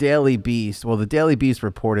told the Daily Beast, well, the Daily Beast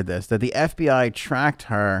reported this, that the FBI tracked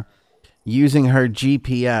her using her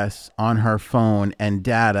GPS on her phone and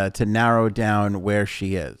data to narrow down where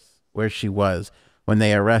she was when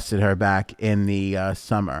they arrested her back in the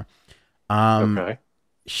summer. Okay.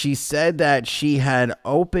 She said that she had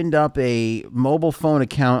opened up a mobile phone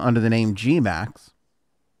account under the name GMax.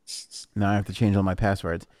 Now I have to change all my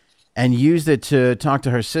passwords. And used it to talk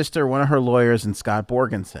to her sister, one of her lawyers, and Scott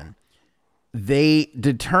Borgenson. They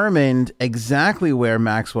determined exactly where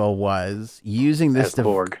Maxwell was using this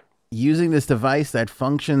device that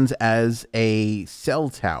functions as a cell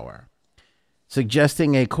tower,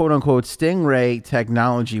 suggesting a quote-unquote Stingray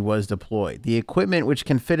technology was deployed. The equipment, which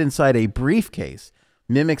can fit inside a briefcase,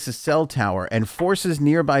 mimics a cell tower and forces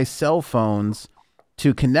nearby cell phones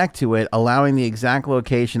to connect to it, allowing the exact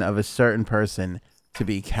location of a certain person to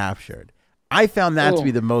be captured. I found that to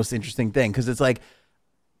be the most interesting thing, because it's like,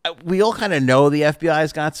 we all kind of know the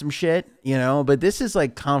FBI's got some shit, but this is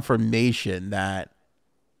like confirmation that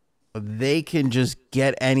they can just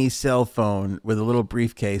get any cell phone with a little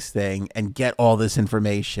briefcase thing and get all this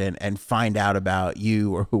information and find out about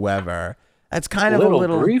you or whoever. That's kind of a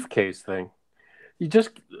little briefcase thing. You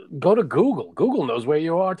just go to Google. Google knows where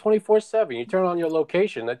you are 24/7. You turn on your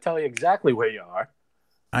location, they tell you exactly where you are.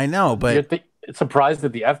 I know, but You're surprised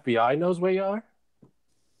that the FBI knows where you are?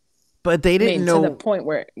 But they didn't know to the point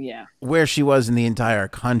where she was in the entire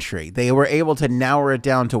country. They were able to narrow it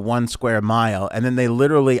down to 1 square mile, and then they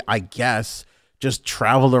literally, I guess, just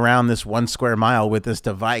traveled around this 1 square mile with this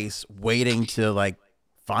device, waiting to like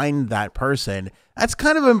find that person. That's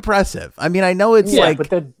kind of impressive. I mean, I know it's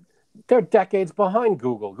but they're decades behind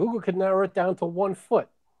Google. Google could narrow it down to 1 foot.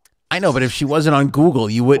 I know, but if she wasn't on Google,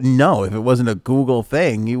 you wouldn't know. If it wasn't a Google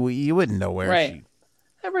thing, you wouldn't know where she.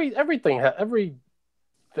 Everything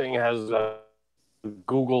has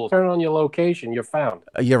Google. Turn on your location, you're found.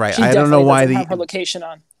 You're right. I don't know why have her location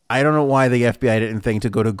on. I don't know why the FBI didn't think to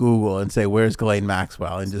go to Google and say, "Where's Ghislaine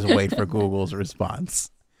Maxwell?" and just wait for Google's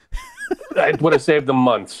response. It would have saved them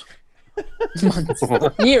months.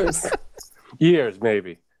 Years,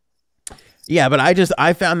 maybe. Yeah, but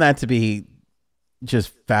I found that to be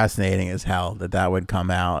just fascinating as hell that would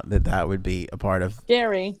come out, that would be a part of.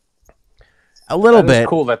 Scary. A little bit.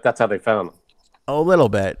 Cool that's how they found them. A little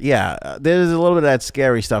bit, yeah. There's a little bit of that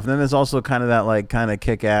scary stuff, and then there's also kind of that like kind of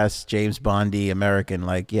kick-ass James Bondy American,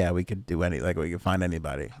 like, yeah, we could do we could find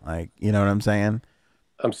anybody, like, you know what I'm saying?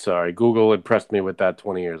 I'm sorry, Google impressed me with that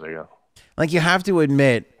 20 years ago. Like, you have to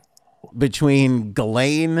admit, between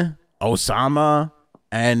Ghislaine, Osama,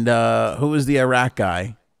 and who was the Iraq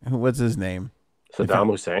guy? What's his name? Saddam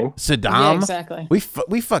Hussein. Saddam. Yeah, exactly.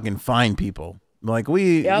 We fucking find people, like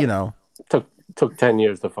you know. Took 10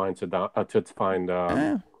 years to find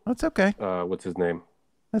Saddam. That's okay. What's his name?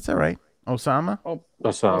 That's all right. Osama.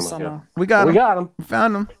 Osama. Yeah. We got him. We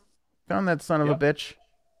found him. Found that son of a bitch.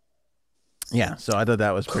 Yeah. So I thought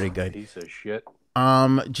that was pretty good. Piece of shit.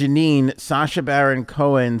 Janine, Sacha Baron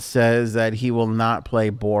Cohen says that he will not play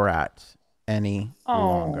Borat any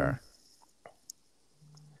longer.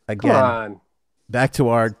 Again. Come on. Back to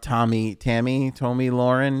our Tomi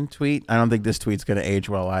Lahren tweet. I don't think this tweet's going to age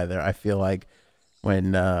well either. I feel like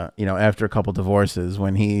when, after a couple divorces,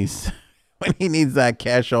 when he needs that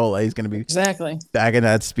cashola, he's going to be back in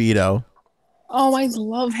that Speedo. Oh, I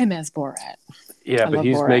love him as Borat. Yeah, but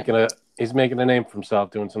he's making a name for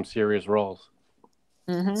himself doing some serious roles.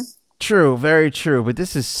 Mm-hmm. True, very true. But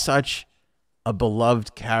this is such a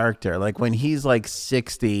beloved character. Like when he's like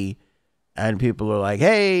 60 and people are like,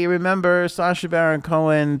 hey, remember Sacha Baron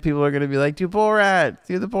Cohen? People are going to be like, do the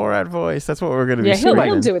Borat voice. That's what we're going to be screaming.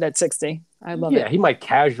 He'll do it at 60. I love it. Yeah, he might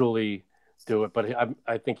casually do it, but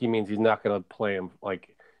I think he means he's not going to play him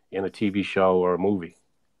like in a TV show or a movie.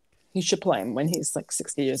 He should play him when he's like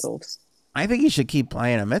 60 years old. I think he should keep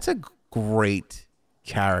playing him. It's a great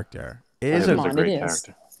character. It is a great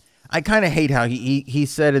character. I kind of hate how he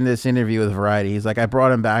said in this interview with Variety, he's like, I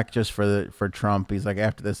brought him back just for Trump. He's like,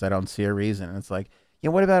 after this, I don't see a reason. And it's like, yeah,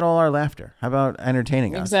 what about all our laughter? How about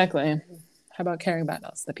entertaining us? Exactly. How about caring about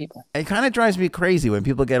us, the people? It kind of drives me crazy when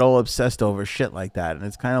people get all obsessed over shit like that. And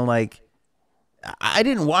it's kind of like, I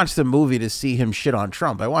didn't watch the movie to see him shit on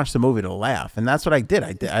Trump. I watched the movie to laugh. And that's what I did.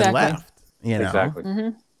 Exactly. I laughed. You know? Exactly.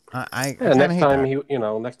 Mm-hmm.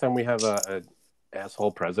 Next time we have a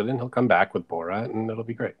asshole president, he'll come back with Borat and it'll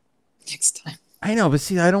be great. Next time. I know, but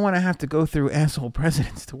see, I don't want to have to go through asshole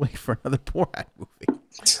presidents to wait for another Borat movie.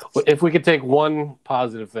 Well, if we could take one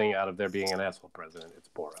positive thing out of there being an asshole president, it's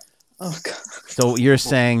Borat. Oh, God. So you're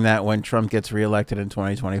saying that when Trump gets reelected in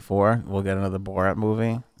 2024, we'll get another Borat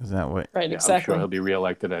movie? Is that what? Right, yeah, exactly. I'm sure he'll be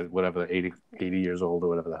reelected at whatever, 80 years old or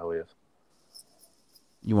whatever the hell he is.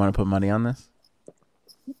 You want to put money on this?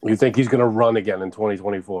 You think he's going to run again in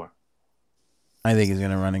 2024? I think he's going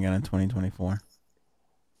to run again in 2024.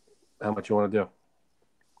 How much you want to do?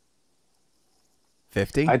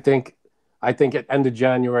 50? I think at end of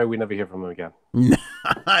January we never hear from him again. No,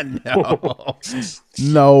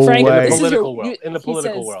 no Frank, way. In the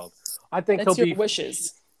political world, I think that's he'll your be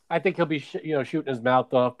wishes. I think he'll be shooting his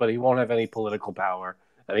mouth off, but he won't have any political power,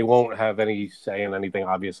 and he won't have any say in anything,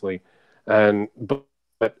 obviously. But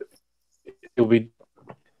he'll be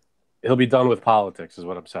done with politics, is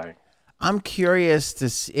what I'm saying. I'm curious to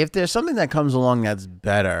see if there's something that comes along that's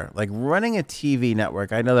better, like running a TV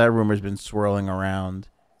network. I know that rumor's been swirling around.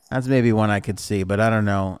 That's maybe one I could see, but I don't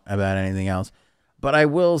know about anything else. But I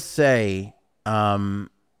will say, no,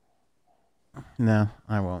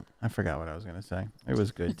 I won't. I forgot what I was going to say. It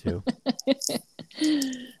was good too.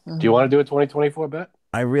 Do you want to do a 2024 bet?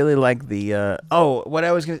 I really like the, here's what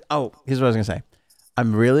I was going to say.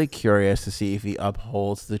 I'm really curious to see if he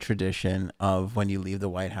upholds the tradition of when you leave the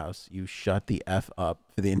White House, you shut the F up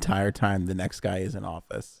for the entire time the next guy is in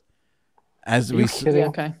office. Are you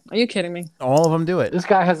kidding me? All of them do it. This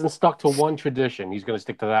guy hasn't stuck to one tradition. He's going to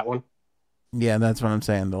stick to that one? Yeah, that's what I'm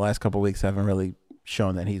saying. The last couple of weeks haven't really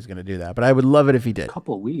shown that he's going to do that, but I would love it if he did. A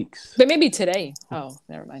couple of weeks. But maybe today. Oh,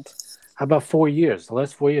 never mind. How about 4 years? The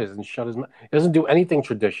last 4 years, and shut his mouth. He doesn't do anything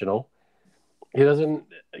traditional. He doesn't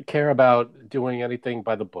care about doing anything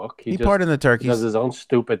by the book. He pardoned the turkeys. He does his own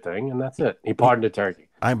stupid thing, and that's it. He pardoned a turkey.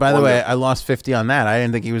 By the way, I lost 50 on that. I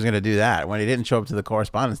didn't think he was going to do that. When he didn't show up to the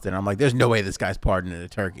correspondence dinner, I'm like, there's no way this guy's pardoning a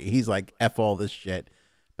turkey. He's like, F all this shit.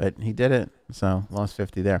 But he did it, so lost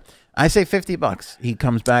 50 there. I say $50. He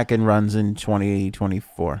comes back and runs in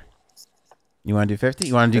 2024. You want to do 50?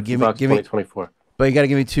 You want to do give me 2024? But you got to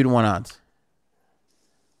give me 2-to-1 odds.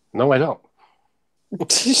 No, I don't.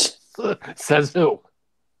 Says who?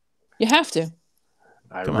 You have to.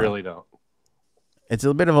 I really don't. It's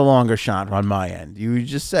a bit of a longer shot on my end. You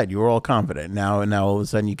just said you were all confident. Now all of a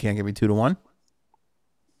sudden you can't give me 2-to-1?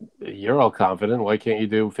 You're all confident. Why can't you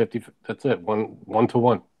do 50? That's it.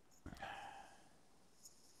 1-to-1.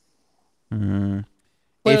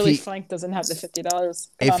 Clearly, Frank doesn't have the $50.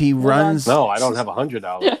 If he runs, no, I don't have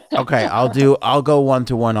 $100. Okay, I'll go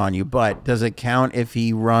 1-to-1 on you. But does it count if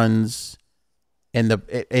he runs in the?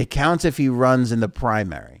 It counts if he runs in the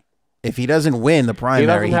primary. If he doesn't win the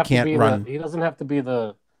primary, he can't run. He doesn't have to be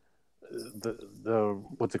the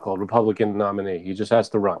what's it called, Republican nominee. He just has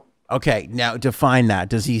to run. Okay, now define that.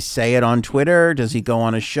 Does he say it on Twitter? Does he go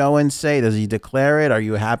on a show and say? Does he declare it? Are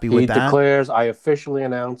you happy with that? He declares, I officially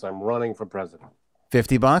announce I'm running for president.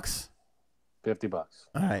 $50? $50. All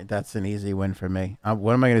right, that's an easy win for me.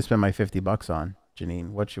 What am I going to spend my $50 on,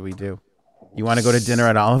 Janine? What should we do? You want to go to dinner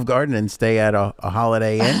at Olive Garden and stay at a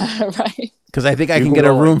Holiday Inn? Right. Because I think I can get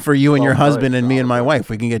a room for you and your husband and me and my wife.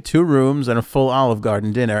 We can get 2 rooms and a full Olive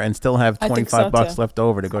Garden dinner and still have $25 left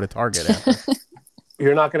over to go to Target after.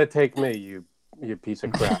 You're not going to take me, you piece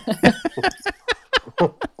of crap.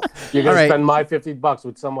 You're going to spend my $50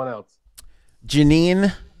 with someone else.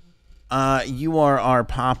 Janine, you are our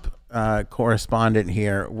pop correspondent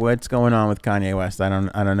here. What's going on with Kanye West? I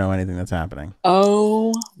don't know anything that's happening.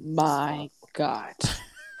 Oh my God.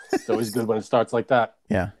 It's always good when it starts like that.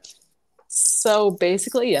 Yeah. So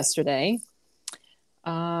basically yesterday,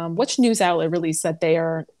 which news outlet released that they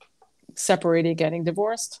are separated, getting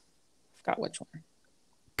divorced? I forgot which one.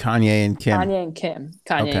 Kanye and Kim.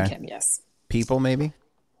 Kanye and Kim, yes. People, maybe?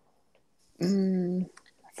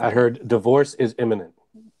 I heard divorce is imminent.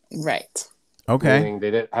 Right. Okay. Meaning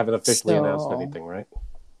they haven't officially announced anything, right?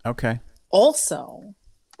 Okay. Also,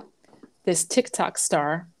 this TikTok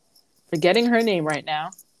star, forgetting her name right now,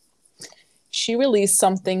 she released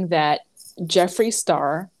something that Jeffree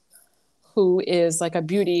Star, who is like a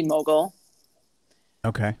beauty mogul,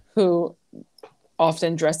 who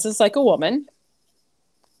often dresses like a woman,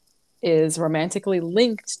 is romantically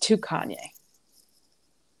linked to Kanye.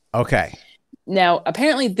 Okay. Now,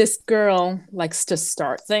 apparently this girl likes to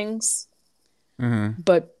start things,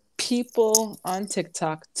 but people on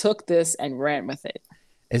TikTok took this and ran with it.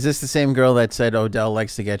 Is this the same girl that said Odell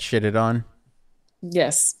likes to get shitted on?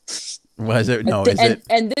 Yes. Was it? No, is it?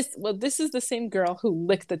 And this is the same girl who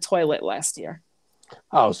licked the toilet last year.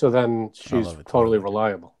 Oh, so then she's totally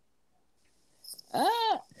reliable.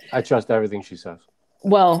 I trust everything she says.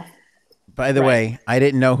 Well, by the way, I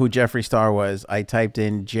didn't know who Jeffree Star was. I typed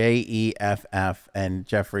in JEFF and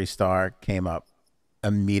Jeffree Star came up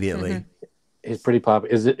immediately. He's pretty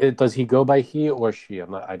popular. Is it? Does he go by he or she?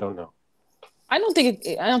 I don't know. I don't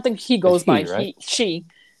think he goes by right? She.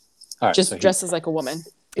 Right, just so dresses like a woman.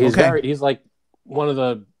 He's like one of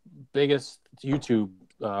the biggest YouTube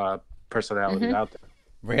personalities out there.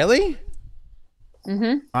 Really?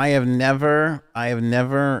 I have never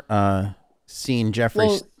seen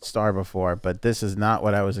Jeffree Star before, but this is not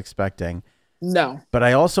what I was expecting. No. But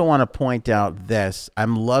I also want to point out this.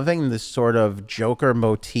 I'm loving this sort of Joker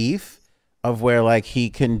motif of where like he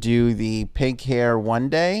can do the pink hair one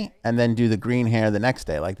day and then do the green hair the next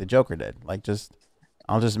day, like the Joker did. Like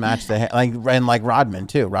I'll just match the hair, like Rodman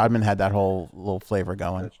too. Rodman had that whole little flavor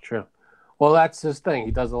going. That's true. Well, that's his thing.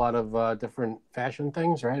 He does a lot of different fashion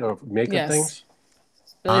things, right, or makeup things.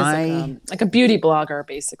 Like a beauty blogger,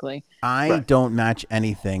 basically. I don't match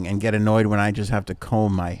anything and get annoyed when I just have to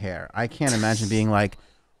comb my hair. I can't imagine being like,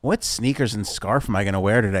 what sneakers and scarf am I going to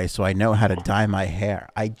wear today so I know how to dye my hair?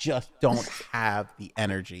 I just don't have the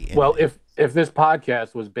energy. Well, if this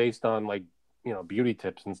podcast was based on like, beauty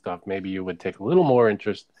tips and stuff, maybe you would take a little more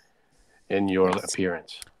interest in your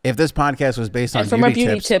appearance. If this podcast was based on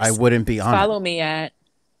beauty tips, I wouldn't be on follow me at...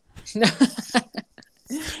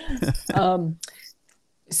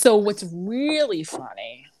 So what's really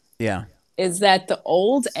funny is that the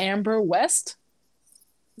old Amber West,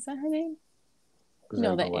 is that her name?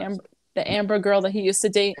 The Amber girl that he used to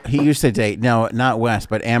date. He used to date. No, not West,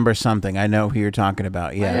 but Amber something. I know who you're talking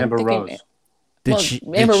about. Yeah. Amber Rose.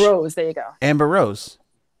 Amber Rose. There you go. Amber Rose.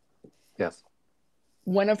 Yes.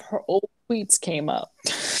 One of her old tweets came up.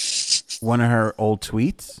 One of her old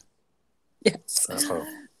tweets? Yes. Uh-oh.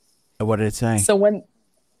 What did it say? So when...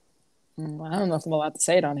 I don't know if I'm allowed to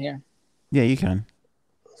say it on here. Yeah, you can.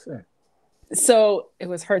 So it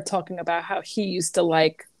was her talking about how he used to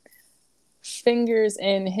like fingers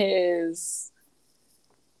in his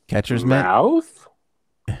catcher's mitt? Mouth?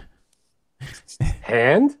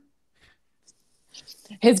 Hand?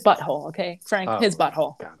 His butthole, okay, Frank, his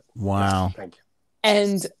butthole. Got it. Wow. Yes, thank you.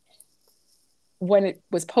 And when it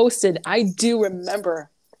was posted, I do remember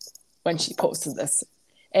when she posted this,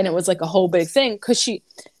 and it was like a whole big thing because she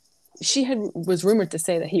was rumored to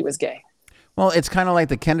say that he was gay. Well, it's kind of like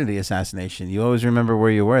the Kennedy assassination. You always remember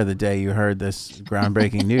where you were the day you heard this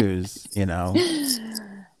groundbreaking news, you know.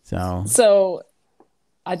 So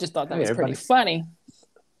I just thought that was pretty funny.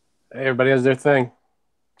 Everybody has their thing.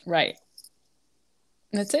 Right.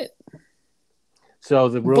 That's it. So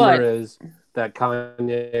the rumor is that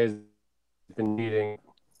Kanye's been cheating.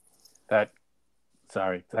 That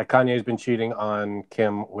Kanye's been cheating on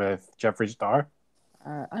Kim with Jeffree Star.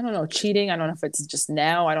 I don't know, cheating. I don't know if it's just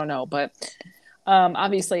now. I don't know, but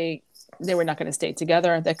obviously they were not going to stay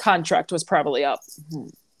together. The contract was probably up.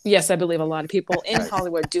 Yes, I believe a lot of people in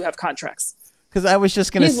Hollywood do have contracts. Because I was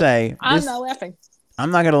just going to say, I'm not laughing. I'm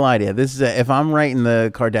not going to lie to you. This is if I'm writing the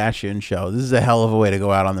Kardashian show, this is a hell of a way to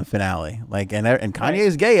go out on the finale. Like, and Kanye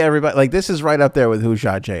is gay. Everybody, like, this is right up there with Who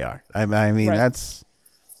Shot JR. I mean, that's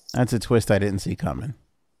a twist I didn't see coming.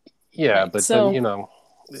 Yeah, but then, you know,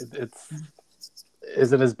 it's.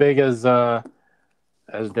 Is it as big as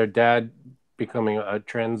their dad becoming a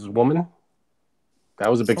trans woman? That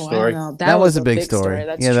was a big story. That was a big story.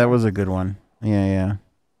 Yeah, true. That was a good one. Yeah.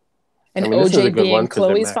 And OJ being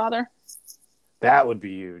Chloe's father? That would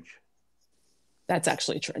be huge. That's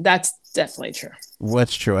actually true. That's definitely true.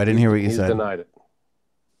 What's true? I didn't hear what you said. He's denied it.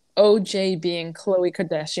 OJ being Khloe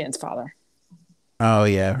Kardashian's father. Oh,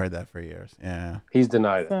 yeah. I've heard that for years. Yeah. He's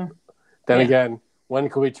denied it. Then again, when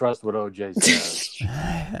can we trust what OJ says?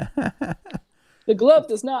 The glove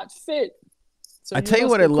does not fit. So I tell you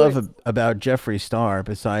what I love about Jeffree Star,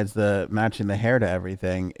 besides the matching the hair to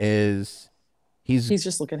everything, is he's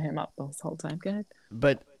just looking him up the whole time. Go ahead.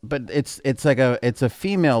 But it's like a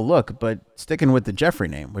female look, but sticking with the Jeffree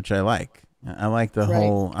name, which I like. I like the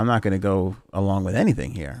whole. I'm not going to go along with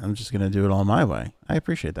anything here. I'm just going to do it all my way. I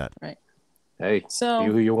appreciate that. Right. Hey, so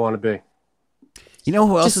be who you want to be. You know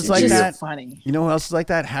who else is like that? Funny. You know who else is like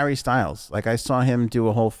that? Harry Styles. Like, I saw him do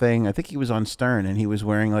a whole thing. I think he was on Stern, and he was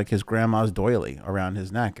wearing like his grandma's doily around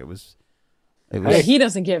his neck. It was. Yeah, he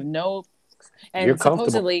doesn't give no. And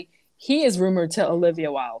supposedly he is rumored to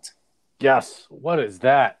Olivia Wilde. Yes. What is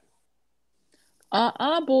that?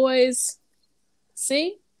 Boys.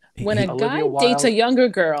 See, when a guy dates a younger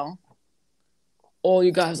girl, all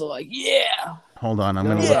you guys are like, yeah. Hold on, I'm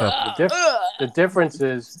gonna look up. The difference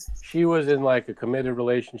is she was in like a committed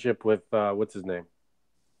relationship with what's his name?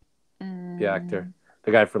 The actor,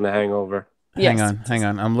 the guy from The Hangover. Hang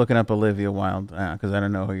on. I'm looking up Olivia Wilde because I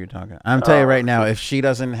don't know who you're talking. I'm telling you right now, if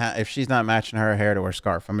she's not matching her hair to her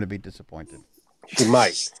scarf, I'm gonna be disappointed. She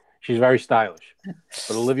might. She's very stylish.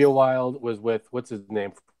 But Olivia Wilde was with what's his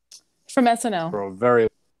name from SNL. For a very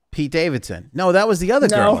Pete Davidson. No, that was the other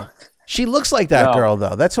girl. She looks like that girl,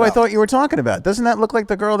 though. That's who I thought you were talking about. Doesn't that look like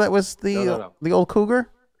the girl that was the old cougar?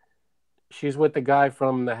 She's with the guy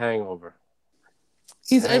from The Hangover.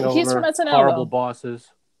 He's from SNL. Horrible Bosses.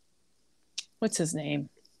 What's his name?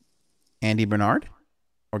 Andy Bernard?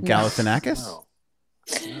 Or Galifianakis?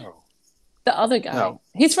 No. The other guy. No.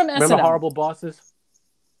 He's from SNL. Remember Horrible Bosses?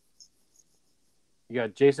 You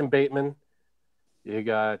got Jason Bateman. You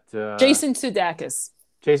got... Jason Sudeikis.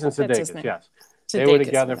 Jason Sudeikis, yes. They were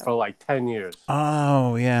together for like 10 years.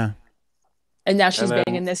 Oh, yeah. And now she's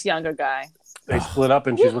banging this younger guy. They split up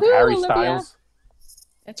and she's with Harry Styles.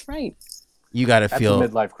 That's right. You got to feel...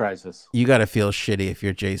 That's a midlife crisis. You got to feel shitty if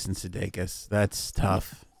you're Jason Sudeikis. That's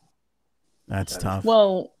tough. That's tough.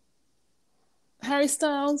 Well, Harry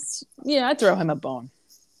Styles, yeah, I'd throw him a bone.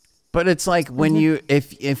 But it's like when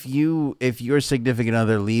if your significant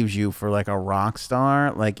other leaves you for like a rock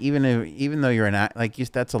star, like even though you're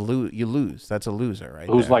that's you lose. That's a loser, right?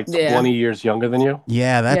 Who's like 20 years younger than you?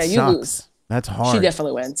 Yeah, that sucks. You lose. That's hard. She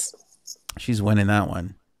definitely wins. She's winning that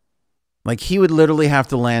one. Like he would literally have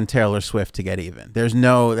to land Taylor Swift to get even.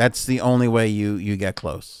 That's the only way you get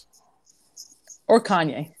close. Or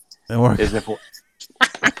Kanye.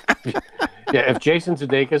 Yeah, if Jason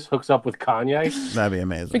Sudeikis hooks up with Kanye, that'd be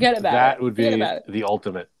amazing. Forget about that would be the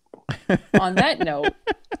ultimate. On that note,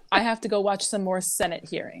 I have to go watch some more Senate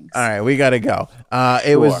hearings. All right, we got to go.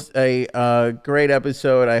 It was a great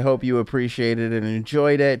episode. I hope you appreciated it and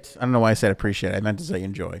enjoyed it. I don't know why I said appreciate. I meant to say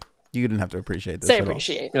enjoy. You didn't have to appreciate this. Say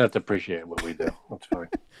appreciate. You don't have to appreciate what we do. That's fine.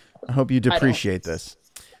 I hope you depreciate this.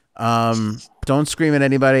 Don't scream at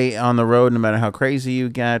anybody on the road, no matter how crazy you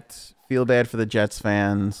get. Feel bad for the Jets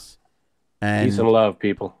fans. And peace and love,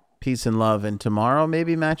 people. Peace and love. And tomorrow,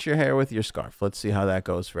 maybe match your hair with your scarf. Let's see how that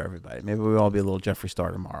goes for everybody. Maybe we'll all be a little Jeffree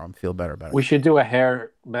Star tomorrow and feel better about it. We should do a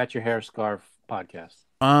match your hair scarf podcast.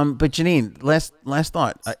 But Janine, last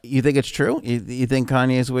thought. You think it's true? You think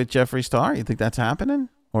Kanye is with Jeffree Star? You think that's happening?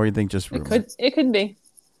 Or you think just rumor? It could be.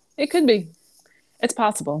 It could be. It's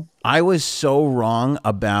possible. I was so wrong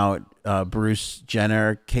about Bruce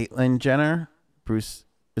Jenner, Caitlyn Jenner. Bruce,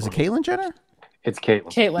 is it Caitlyn Jenner? It's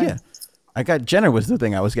Caitlyn. Caitlyn. Yeah. I got Jenner was the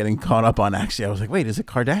thing I was getting caught up on, actually. I was like, wait, is it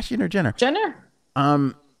Kardashian or Jenner? Jenner.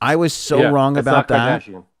 I was so wrong about that.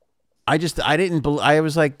 Kardashian. I didn't believe. I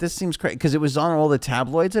was like, this seems crazy because it was on all the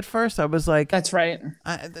tabloids at first. I was like, that's right.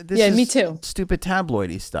 This is me too. Stupid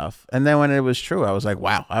tabloidy stuff. And then when it was true, I was like,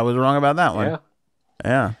 wow, I was wrong about that one.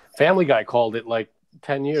 Yeah. Family Guy called it like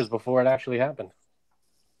 10 years before it actually happened.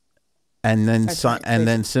 And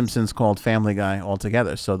then Simpsons called Family Guy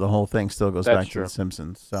altogether. So the whole thing still goes back to the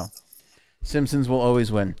Simpsons. So Simpsons will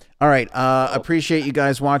always win. All right. Appreciate you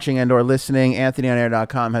guys watching and or listening.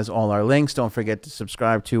 AnthonyOnAir.com has all our links. Don't forget to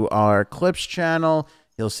subscribe to our Clips channel.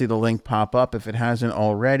 You'll see the link pop up if it hasn't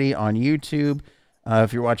already on YouTube.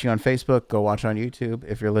 If you're watching on Facebook, go watch on YouTube.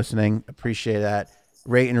 If you're listening, appreciate that.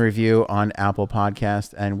 Rate and review on Apple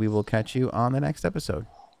Podcast, and we will catch you on the next episode.